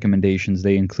recommendations.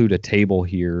 They include a table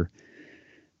here.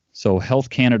 So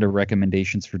Health Canada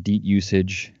recommendations for DEET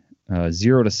usage,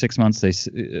 0 to 6 months,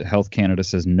 Health Canada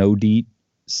says no DEET.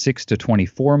 6 to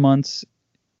 24 months,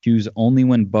 use only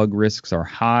when bug risks are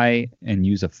high, and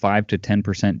use a 5 to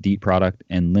 10% DEET product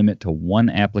and limit to 1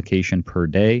 application per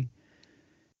day.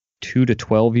 2 to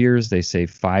 12 years, they say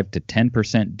 5 to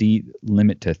 10% DEET,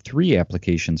 limit to 3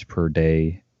 applications per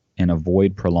day, and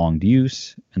avoid prolonged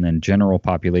use. And then general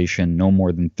population, no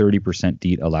more than 30%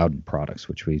 DEET allowed in products,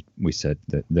 which we said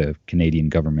that the Canadian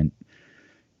government,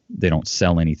 they don't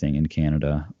sell anything in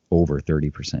Canada over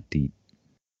 30% DEET.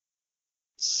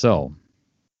 So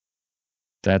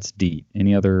that's DEET.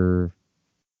 Any other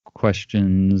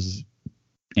questions,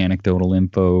 anecdotal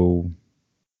info,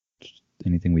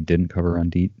 anything we didn't cover on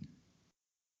DEET?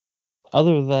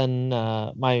 Other than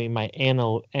my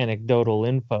anecdotal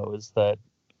info is that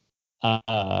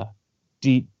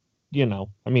DEET,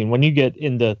 I mean, when you get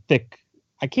into thick,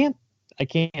 I can't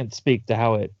speak to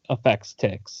how it affects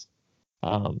ticks,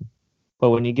 but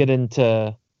when you get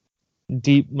into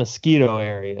deep mosquito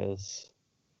areas,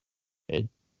 it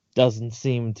doesn't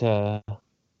seem to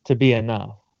be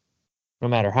enough, no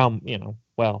matter how,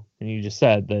 well, and you just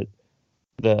said that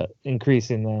the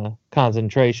increasing the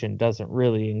concentration doesn't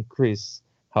really increase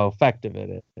how effective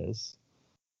it is.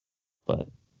 But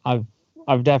I've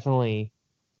definitely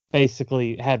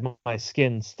basically had my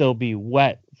skin still be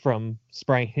wet from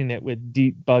spraying it with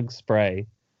DEET bug spray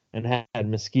and had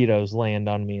mosquitoes land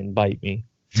on me and bite me.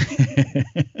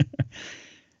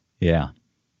 Yeah.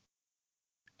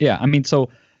 Yeah, I mean, so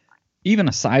even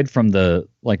aside from the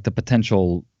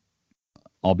potential,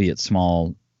 albeit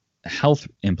small, health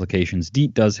implications,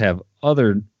 DEET does have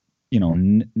other,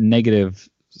 negative.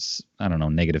 I don't know,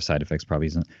 negative side effects probably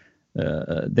isn't.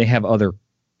 They have other.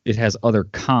 It has other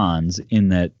cons in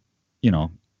that,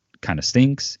 kind of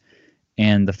stinks,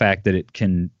 and the fact that it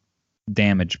can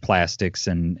damage plastics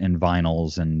and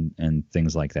vinyls and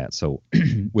things like that. So,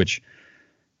 which,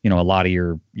 a lot of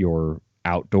your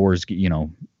outdoors,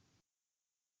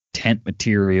 tent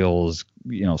materials,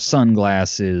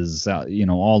 sunglasses,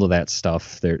 all of that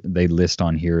stuff they list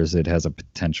on here as it has a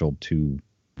potential to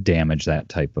damage that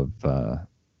type of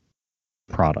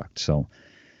product. So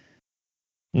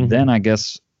then I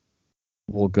guess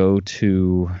we'll go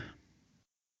to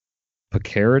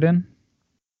picaridin.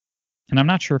 And I'm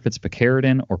not sure if it's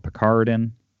picaridin or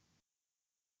picaridin.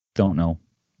 Don't know.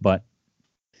 But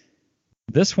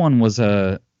this one was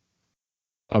a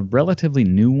relatively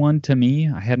new one to me.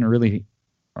 I hadn't really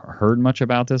heard much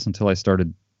about this until I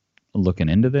started looking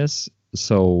into this.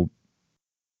 So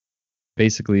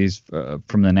basically,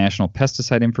 from the National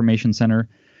Pesticide Information Center,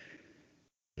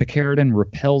 picaridin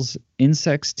repels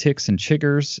insects, ticks, and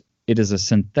chiggers. It is a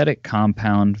synthetic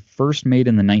compound first made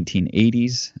in the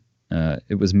 1980s.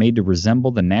 It was made to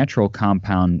resemble the natural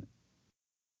compound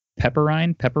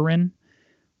pepperin,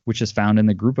 which is found in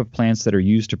the group of plants that are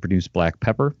used to produce black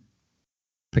pepper.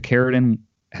 Picaridin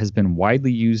has been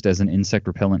widely used as an insect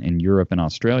repellent in Europe and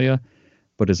Australia,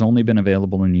 but has only been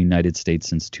available in the United States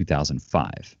since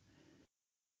 2005.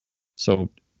 So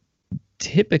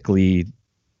typically,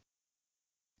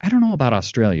 I don't know about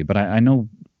Australia, but I know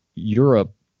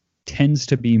Europe tends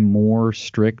to be more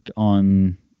strict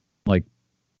on like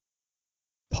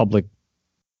public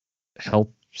health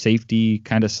safety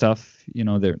kind of stuff.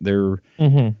 They're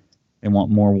they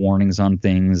want more warnings on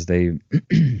things. They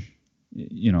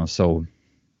so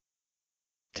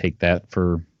take that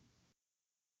for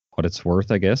what it's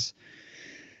worth, I guess.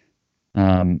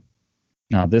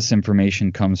 Now this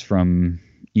information comes from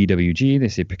EWG. They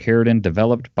say picaridin,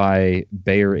 developed by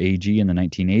Bayer AG in the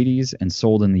 1980s and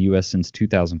sold in the U.S. since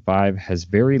 2005, has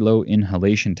very low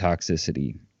inhalation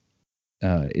toxicity,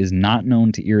 is not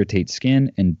known to irritate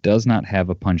skin, and does not have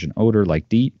a pungent odor like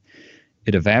DEET.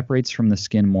 It evaporates from the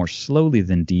skin more slowly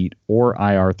than DEET or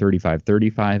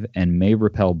IR3535 and may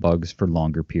repel bugs for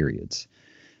longer periods.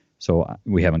 So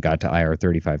we haven't got to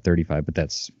IR3535, but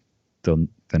that's the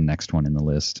next one in the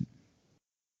list.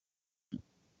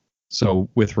 So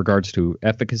with regards to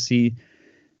efficacy,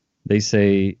 they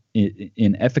say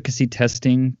in efficacy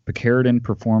testing, picaridin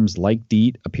performs like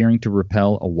DEET, appearing to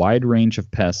repel a wide range of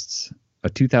pests. A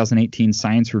 2018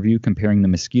 science review comparing the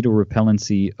mosquito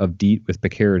repellency of DEET with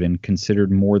picaridin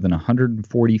considered more than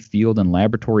 140 field and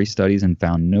laboratory studies and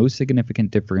found no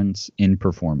significant difference in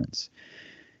performance.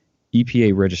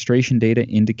 EPA registration data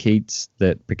indicates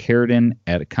that picaridin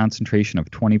at a concentration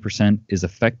of 20% is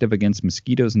effective against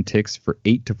mosquitoes and ticks for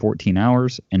 8 to 14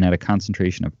 hours, and at a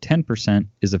concentration of 10%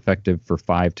 is effective for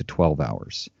 5 to 12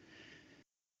 hours.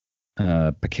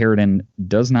 Picaridin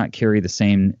does not carry the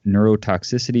same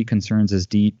neurotoxicity concerns as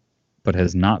DEET, but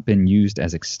has not been used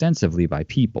as extensively by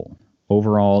people.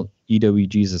 Overall,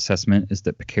 EWG's assessment is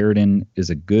that picaridin is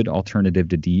a good alternative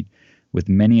to DEET, with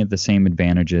many of the same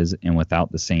advantages and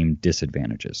without the same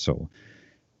disadvantages. So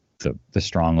the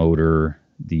strong odor,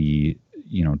 the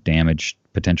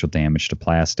potential damage to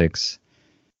plastics.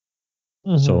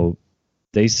 So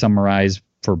they summarize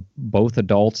for both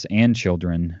adults and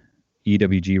children,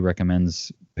 EWG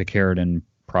recommends picaridin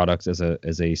products as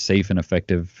a safe and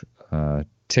effective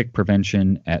tick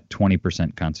prevention at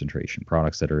 20% concentration,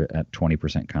 products that are at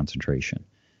 20% concentration.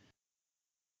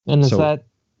 And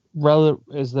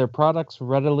is there products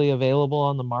readily available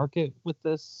on the market with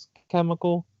this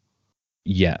chemical?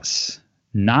 Yes.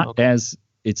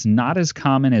 It's not as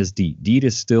common as DEET. DEET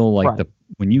is still like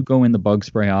when you go in the bug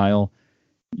spray aisle,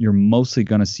 you're mostly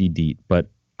going to see DEET. But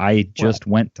I just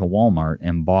went to Walmart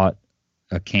and bought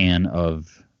a can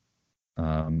of,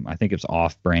 I think it's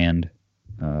off-brand,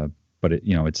 but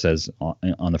it says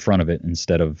on the front of it,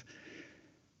 instead of,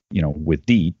 with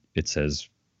DEET, it says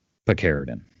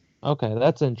picaridin. Okay,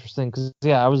 that's interesting because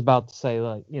I was about to say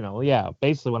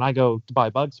basically when I go to buy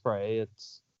bug spray,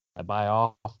 I buy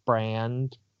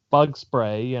off-brand bug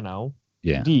spray,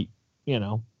 DEET,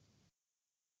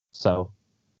 So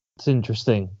it's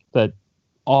interesting that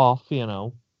off,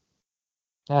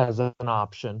 as an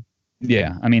option.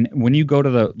 Yeah, I mean, when you go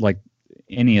to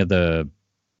any of the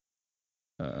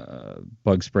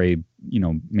bug spray,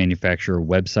 manufacturer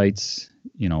websites,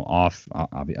 off.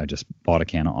 I just bought a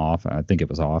can of off. I think it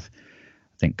was off.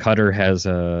 I think Cutter has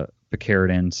a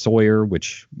picaridin. Sawyer,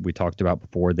 which we talked about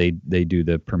before, they do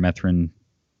the permethrin,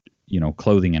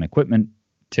 clothing and equipment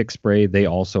tick spray. They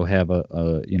also have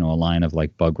a line of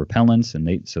like bug repellents, and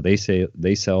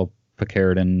they sell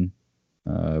picaridin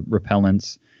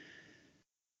repellents.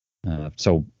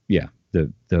 So yeah,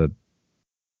 the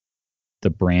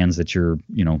brands that you're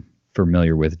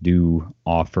familiar with do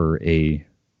offer a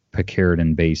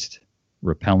picaridin based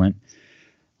repellent.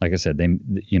 Like I said,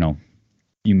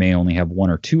 you may only have one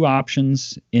or two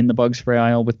options in the bug spray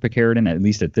aisle with picaridin, at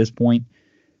least at this point.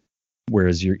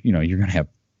 Whereas you're going to have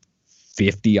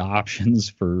 50 options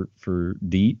for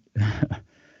DEET,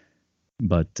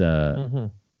 but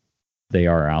they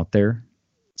are out there.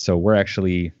 So we're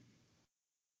actually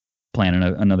planning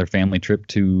another family trip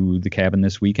to the cabin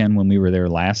this weekend. When we were there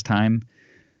last time,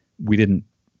 we didn't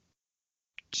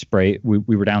spray.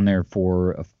 We were down there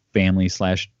for a family /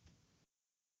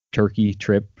 turkey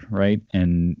trip, right?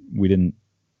 And we didn't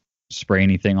spray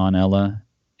anything on Ella,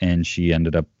 and she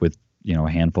ended up with a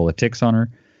handful of ticks on her.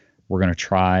 We're going to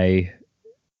try,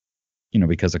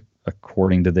 because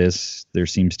according to this, there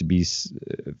seems to be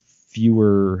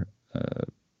fewer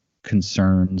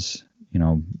concerns,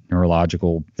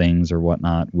 neurological things or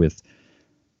whatnot with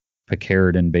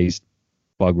picaridin based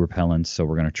bug repellents. So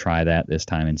we're going to try that this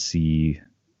time and see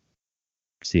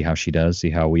how she does, see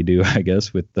how we do, I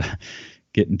guess, with the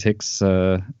getting ticks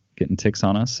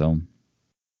on us. So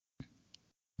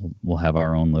we'll have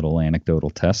our own little anecdotal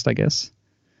test, I guess.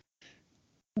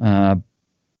 But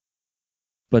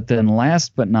then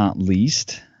last but not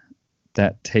least,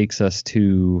 that takes us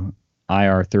to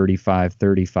IR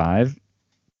 3535,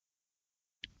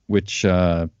 which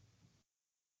I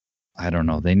don't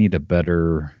know. They need a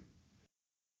better,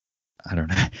 I don't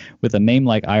know. With a name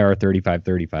like IR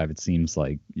 3535, it seems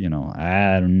like,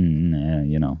 I don't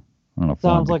know.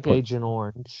 Sounds like Agent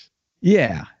Orange.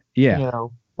 Yeah.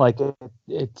 Like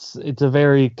it's a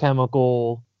very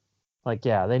chemical. Like,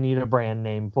 yeah, they need a brand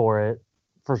name for it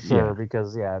for sure,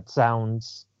 because it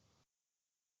sounds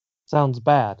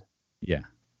bad. Yeah.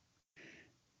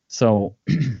 So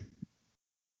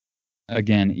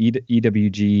again,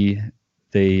 EWG,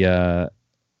 they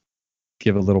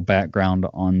give a little background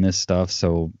on this stuff.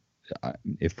 So I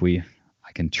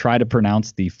can try to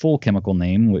pronounce the full chemical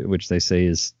name, which they say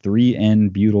is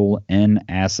 3N-butyl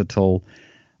N-acetyl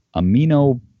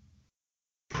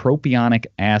aminopropionic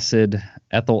acid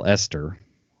ethyl ester.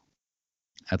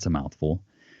 That's a mouthful.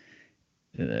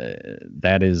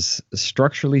 That is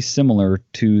structurally similar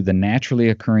to the naturally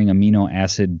occurring amino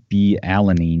acid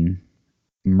B-alanine.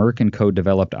 Merck & Co.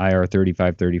 developed IR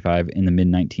 3535 in the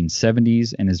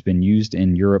mid-1970s and has been used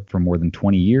in Europe for more than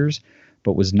 20 years,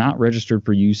 but was not registered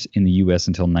for use in the U.S.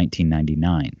 until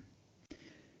 1999.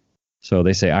 So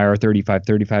they say IR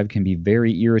 3535 can be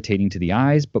very irritating to the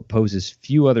eyes, but poses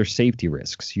few other safety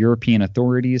risks. European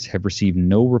authorities have received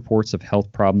no reports of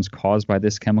health problems caused by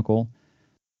this chemical.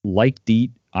 Like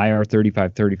DEET, IR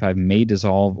 3535 may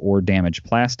dissolve or damage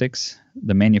plastics.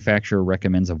 The manufacturer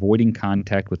recommends avoiding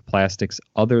contact with plastics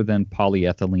other than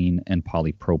polyethylene and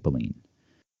polypropylene.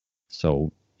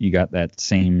 So you got that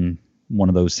one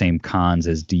of those same cons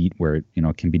as DEET, where it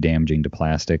can be damaging to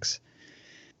plastics.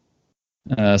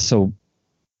 So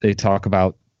they talk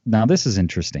about, now this is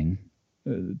interesting,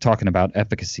 talking about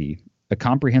efficacy. A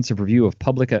comprehensive review of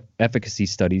public efficacy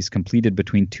studies completed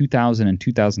between 2000 and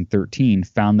 2013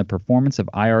 found the performance of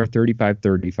IR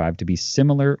 3535 to be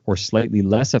similar or slightly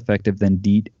less effective than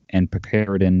DEET and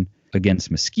picaridin against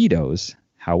mosquitoes.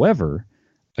 However,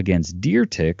 against deer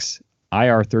ticks,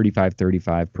 IR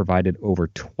 3535 provided over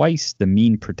twice the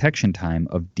mean protection time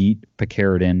of DEET,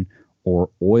 picaridin, or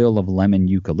oil of lemon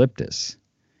eucalyptus.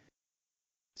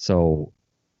 So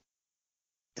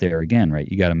there again, right?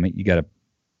 You got to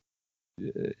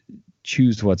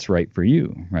choose what's right for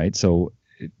you, right? So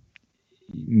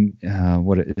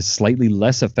what is slightly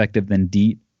less effective than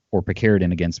DEET or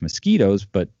picaridin against mosquitoes,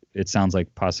 but it sounds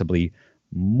like possibly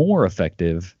more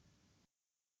effective.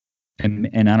 And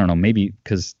I don't know, maybe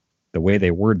because the way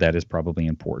they word that is probably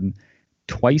important.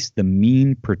 Twice the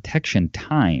mean protection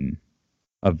time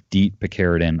of DEET,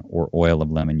 picaridin, or oil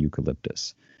of lemon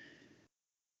eucalyptus.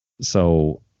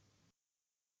 So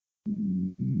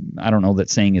I don't know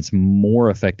that saying it's more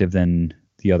effective than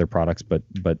the other products, but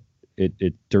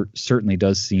it certainly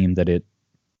does seem that it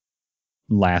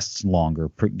lasts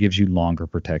longer, gives you longer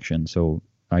protection. So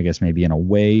I guess maybe in a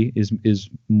way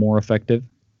is more effective.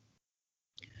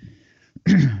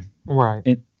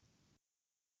 Right.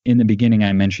 In the beginning,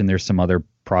 I mentioned there's some other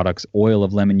products. Oil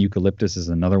of lemon eucalyptus is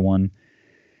another one.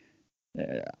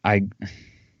 I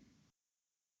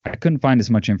couldn't find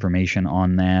as much information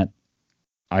on that.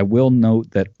 I will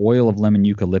note that oil of lemon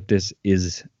eucalyptus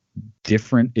is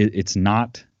different. It's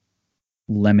not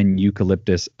lemon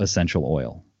eucalyptus essential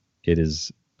oil. It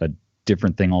is a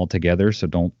different thing altogether. So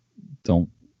don't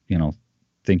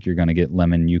think you're going to get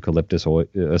lemon eucalyptus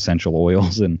essential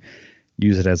oils and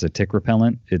use it as a tick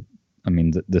repellent.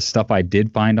 The stuff I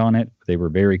did find on it, they were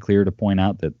very clear to point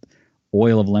out that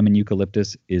oil of lemon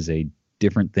eucalyptus is a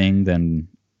different thing than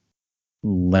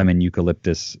lemon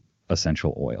eucalyptus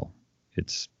essential oil.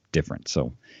 It's different.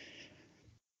 So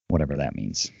whatever that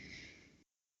means.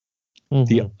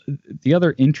 Mm-hmm. The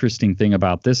other interesting thing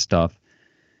about this stuff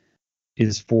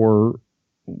is, for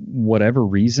whatever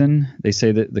reason, they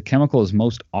say that the chemical is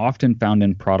most often found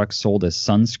in products sold as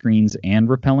sunscreens and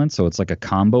repellents. So it's like a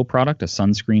combo product, a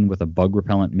sunscreen with a bug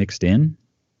repellent mixed in.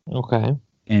 Okay.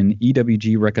 And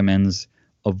EWG recommends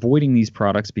avoiding these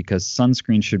products because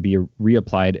sunscreen should be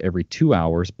reapplied every 2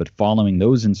 hours, but following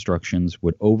those instructions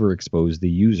would overexpose the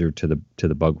user to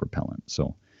the bug repellent.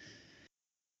 So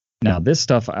now this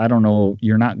stuff, I don't know,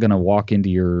 you're not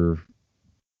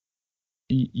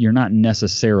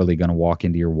necessarily going to walk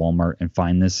into your Walmart and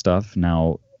find this stuff.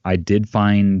 Now, I did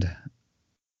find,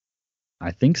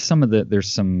 I think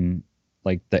there's some,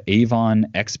 like the Avon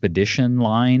Expedition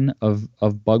line of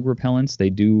bug repellents.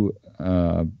 They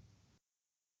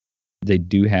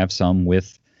do have some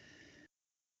with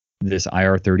this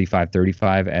IR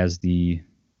 3535 as the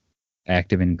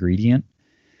active ingredient.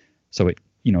 So it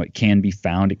can be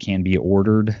found, it can be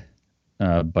ordered,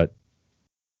 but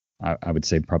I would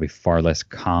say probably far less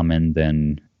common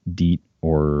than DEET,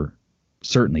 or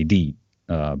certainly DEET,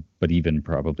 but even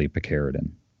probably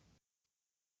picaridin.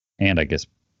 And I guess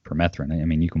permethrin. I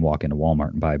mean, you can walk into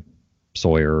Walmart and buy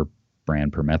Sawyer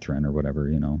brand permethrin or whatever,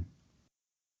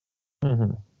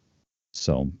 Mm-hmm.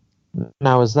 So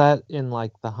now, is that in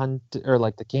like the hunt or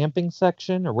like the camping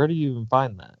section, or where do you even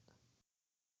find that?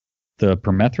 The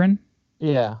permethrin?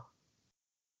 Yeah.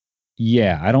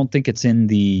 Yeah, I don't think it's in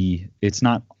it's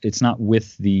not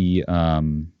with the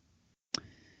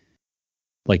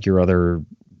like your other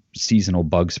seasonal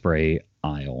bug spray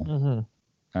aisle. Mm-hmm.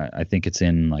 I think it's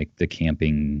in like the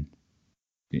camping,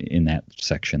 in that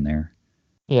section there.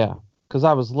 Yeah, because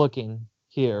I was looking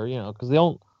here, because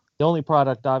the only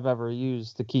product I've ever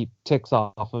used to keep ticks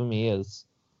off of me is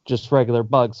just regular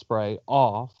bug spray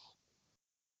off.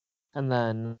 And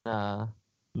then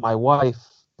my wife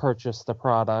purchased a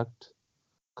product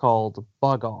called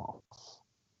Bug Off.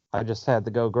 I just had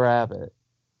to go grab it.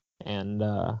 And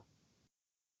I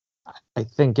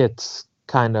think it's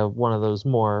kind of one of those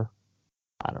more,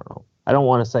 I don't know, I don't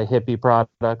want to say hippie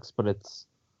products, but it's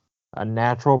a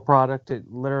natural product.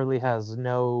 It literally has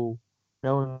no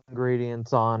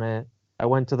ingredients on it. I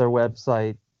went to their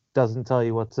website, doesn't tell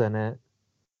you what's in it.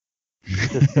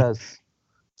 It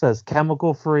says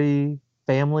chemical free,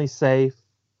 family safe,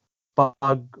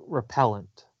 bug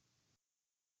repellent.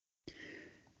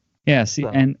 Yeah, see,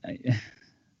 and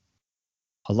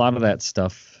a lot of that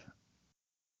stuff,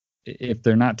 if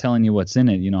they're not telling you what's in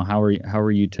it, how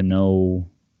are you to know?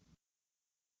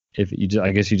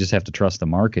 I guess you just have to trust the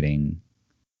marketing.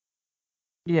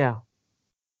 Yeah,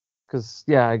 because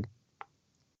I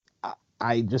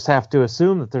just have to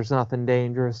assume that there's nothing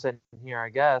dangerous in here, I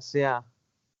guess. Yeah.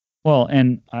 Well,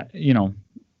 and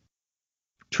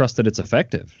trust that it's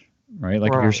effective, right?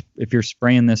 Like right. if you're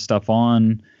spraying this stuff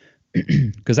on,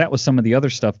 because that was some of the other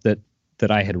stuff that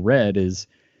I had read is,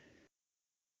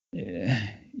 you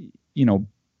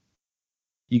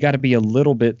got to be a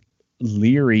little bit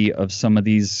leery of some of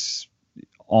these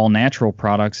all natural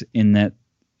products in that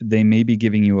they may be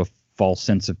giving you a false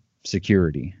sense of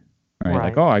security, right?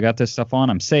 Like, oh, I got this stuff on,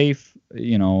 I'm safe,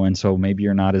 and so maybe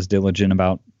you're not as diligent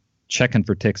about checking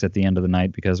for ticks at the end of the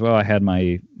night because, well, I had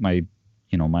my my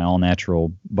all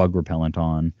natural bug repellent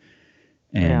on,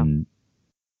 and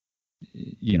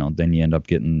then you end up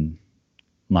getting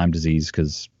Lyme disease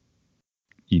because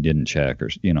you didn't check, or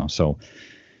so.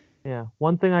 Yeah,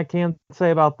 one thing I can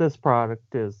say about this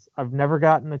product is I've never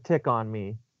gotten a tick on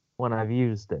me when I've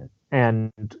used it.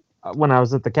 And when I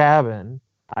was at the cabin,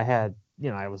 I had,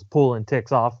 I was pulling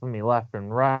ticks off of me left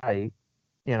and right.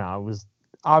 I was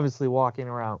obviously walking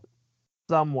around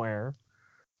somewhere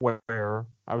where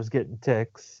I was getting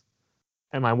ticks.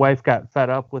 And my wife got fed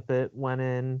up with it, went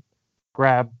in,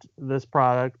 grabbed this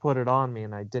product, put it on me,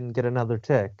 and I didn't get another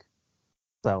tick.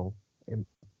 So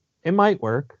it might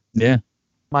work. Yeah.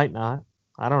 Might not.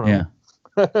 I don't know.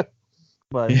 Yeah.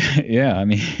 But yeah, I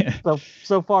mean,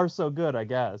 so far so good, I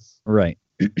guess. Right.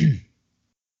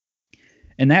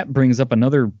 And that brings up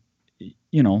another,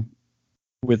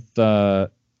 with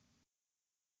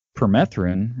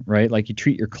permethrin, right? Like you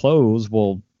treat your clothes.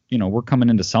 Well, we're coming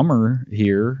into summer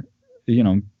here.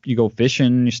 You go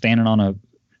fishing, you're standing on a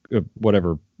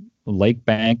whatever lake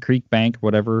bank, creek bank,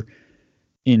 whatever,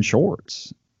 in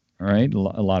shorts, right? A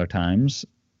lot of times,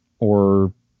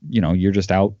 or you're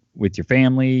just out with your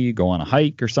family, you go on a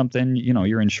hike or something.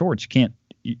 You're in shorts. You can't.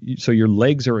 So your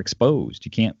legs are exposed.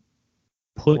 You can't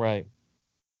put. Right.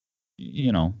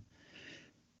 The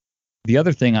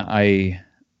other thing I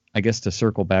guess to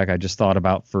circle back, I just thought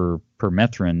about for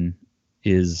permethrin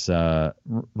is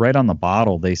right on the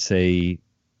bottle they say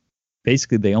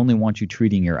basically they only want you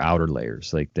treating your outer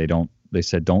layers. Like they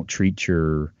said don't treat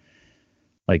your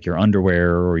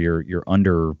underwear or your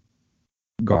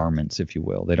undergarments, if you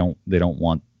will. They don't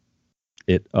want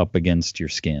it up against your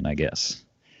skin, I guess.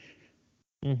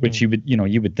 Mm-hmm. Which you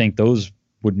would think those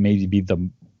would maybe be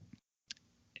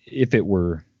if it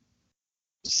were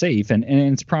safe, and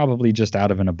it's probably just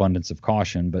out of an abundance of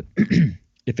caution, but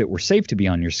if it were safe to be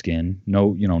on your skin,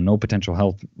 no potential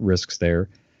health risks there,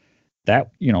 that,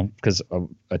 because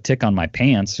a tick on my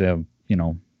pants, I'm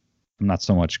not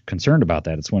so much concerned about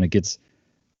that. It's when it gets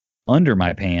under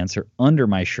my pants or under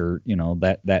my shirt,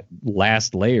 that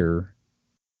last layer,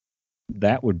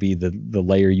 that would be the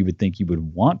layer you would think you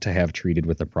would want to have treated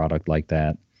with a product like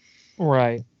that.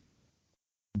 Right.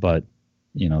 But,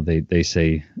 they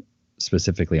say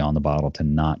specifically on the bottle to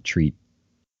not treat,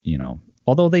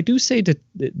 although they do say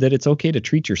that it's okay to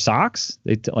treat your socks.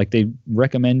 They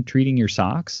recommend treating your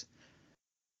socks,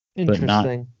 but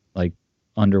not like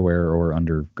underwear or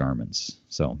undergarments.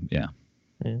 So, yeah.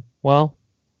 Well,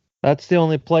 that's the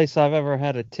only place I've ever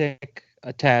had a tick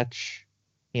attach,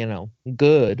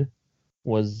 good,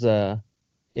 was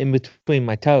in between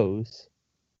my toes.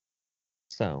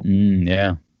 So,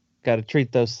 yeah. Got to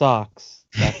treat those socks.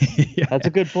 That's a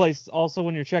good place. Also,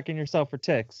 when you're checking yourself for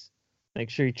ticks,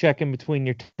 make sure you check in between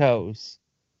your toes.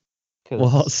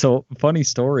 Well, so funny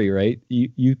story, right?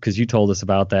 You because you told us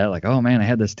about that. Like, oh man, I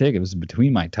had this tick. It was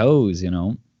between my toes,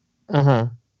 Uh-huh.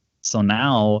 So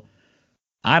now,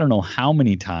 I don't know how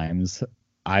many times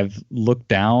I've looked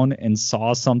down and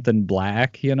saw something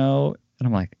black, and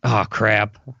I'm like, oh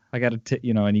crap, I got a tick,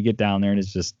 and you get down there and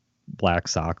it's just black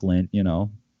sock lint,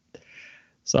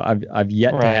 So I've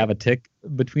yet to have a tick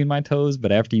between my toes,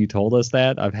 but after you told us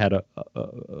that, I've had a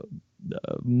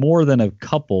more than a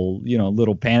couple,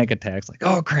 little panic attacks, like,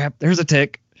 oh crap, there's a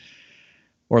tick.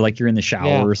 Or like you're in the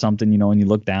shower or something, and you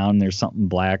look down and there's something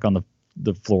black on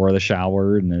the floor of the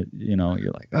shower, and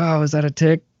you're like, oh, is that a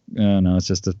tick? No, it's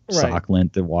just a sock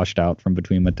lint that washed out from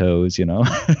between my toes,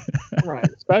 Right.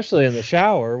 Especially in the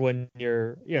shower when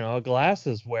you're, a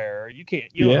glasses wearer, you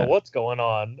don't know what's going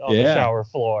on the shower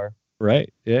floor.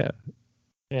 Right. Yeah.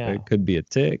 Yeah. It could be a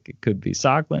tick. It could be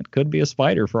sock lint. Could be a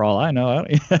spider for all I know.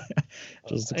 Just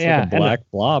looks like a black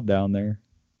blob down there.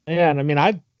 Yeah. And I mean,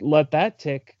 I let that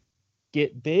tick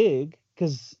get big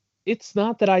because it's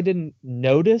not that I didn't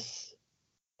notice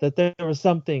that there was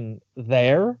something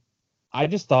there. I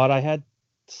just thought I had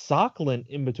sock lint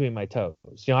in between my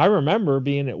toes. I remember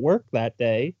being at work that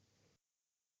day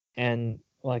and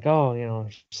like, oh,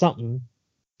 something.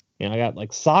 I got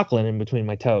like sock lint in between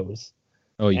my toes.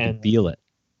 Oh, you can feel it.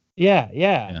 Yeah.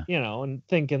 And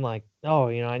thinking like, oh,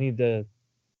 I need to,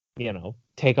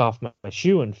 take off my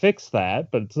shoe and fix that,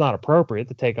 but it's not appropriate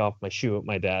to take off my shoe at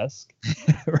my desk.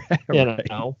 Right.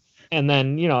 And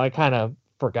then, I kind of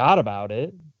forgot about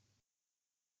it.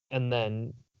 And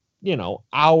then,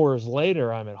 hours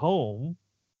later I'm at home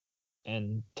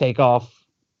and take off,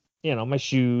 my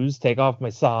shoes, take off my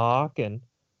sock and,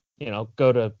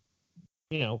 go to,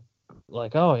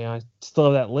 like, oh, I still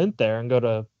have that lint there, and go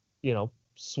to,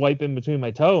 swipe in between my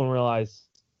toe and realize,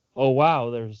 oh, wow,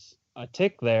 there's a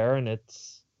tick there and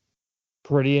it's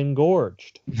pretty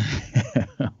engorged.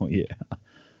 Oh, yeah.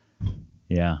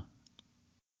 Yeah.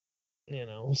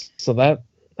 So that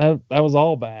was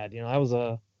all bad. That was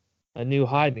a new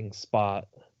hiding spot.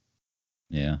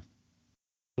 Yeah.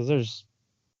 Because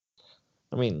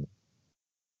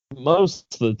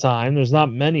most of the time, there's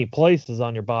not many places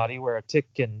on your body where a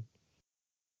tick can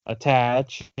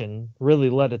attach and really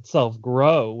let itself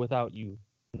grow without you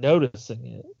noticing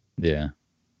it. Yeah.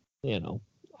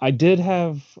 I did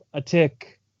have a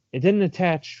tick. It didn't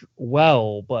attach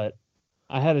well, but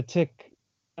I had a tick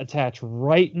attach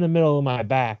right in the middle of my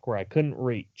back where I couldn't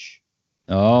reach.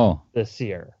 Oh. This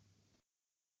year.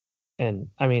 And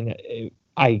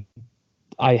I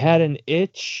had an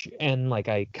itch and like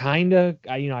I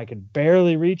could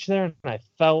barely reach there, and I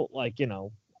felt like,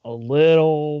 a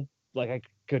little like I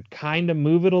could kind of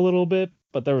move it a little bit,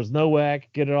 but there was no way I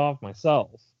could get it off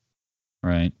myself.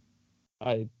 Right.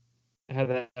 I had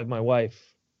to have my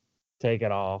wife take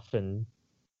it off, and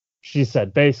she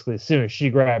said basically as soon as she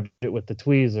grabbed it with the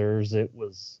tweezers, it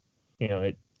was,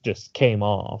 it just came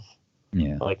off.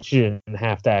 Yeah. Like she didn't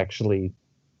have to actually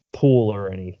pull or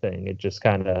anything. It just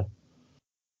kind of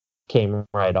came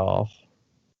right off.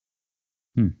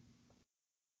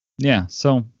 Yeah,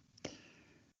 so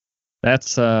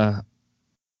that's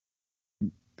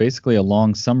basically a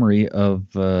long summary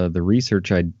of the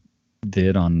research I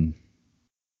did on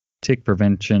tick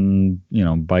prevention,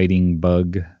 biting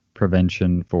bug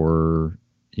prevention for,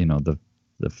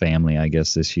 the family, I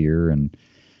guess, this year, and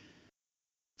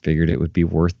figured it would be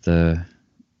worth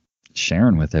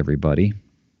sharing with everybody.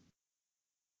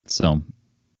 So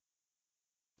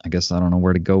I guess I don't know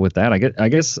where to go with that. I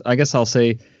guess I'll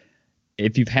say,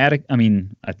 if you've had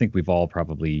I think we've all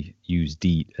probably used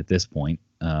DEET at this point.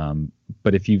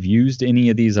 But if you've used any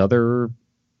of these other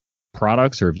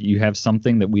products, or if you have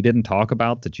something that we didn't talk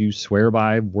about that you swear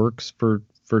by works for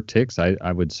ticks,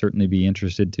 I would certainly be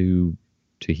interested to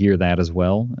hear that as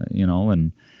well.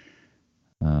 And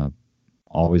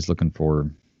always looking for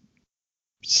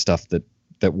stuff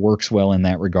that works well in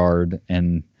that regard.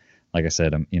 And like I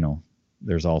said,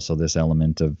 there's also this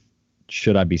element of,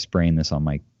 should I be spraying this on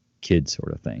my kid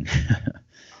sort of thing.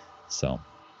 So,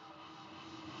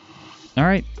 all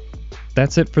right,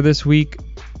 that's it for this week.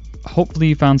 Hopefully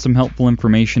you found some helpful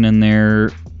information in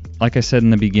there. Like I said in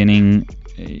the beginning,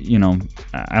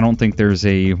 I don't think there's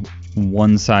a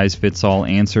one size fits all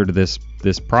answer to this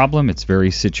problem. It's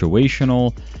very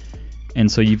situational,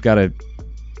 and so you've got to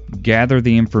gather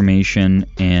the information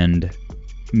and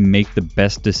make the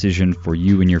best decision for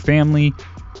you and your family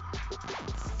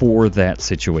for that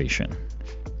situation.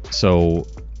 So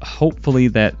hopefully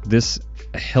that this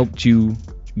helped you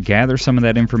gather some of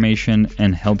that information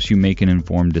and helps you make an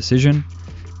informed decision.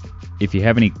 If you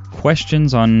have any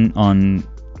questions on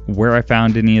where I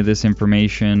found any of this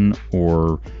information,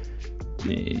 or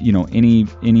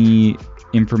any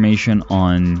information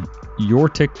on your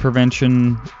tick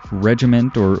prevention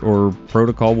regimen or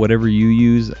protocol, whatever you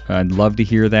use, I'd love to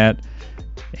hear that.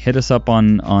 Hit us up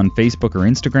on Facebook or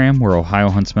Instagram. We're Ohio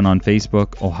Huntsman on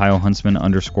Facebook, Ohio Huntsman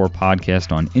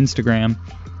 _podcast on Instagram.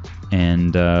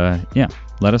 And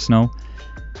let us know.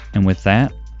 And with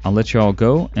that, I'll let you all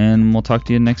go, and we'll talk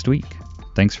to you next week.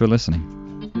 Thanks for listening.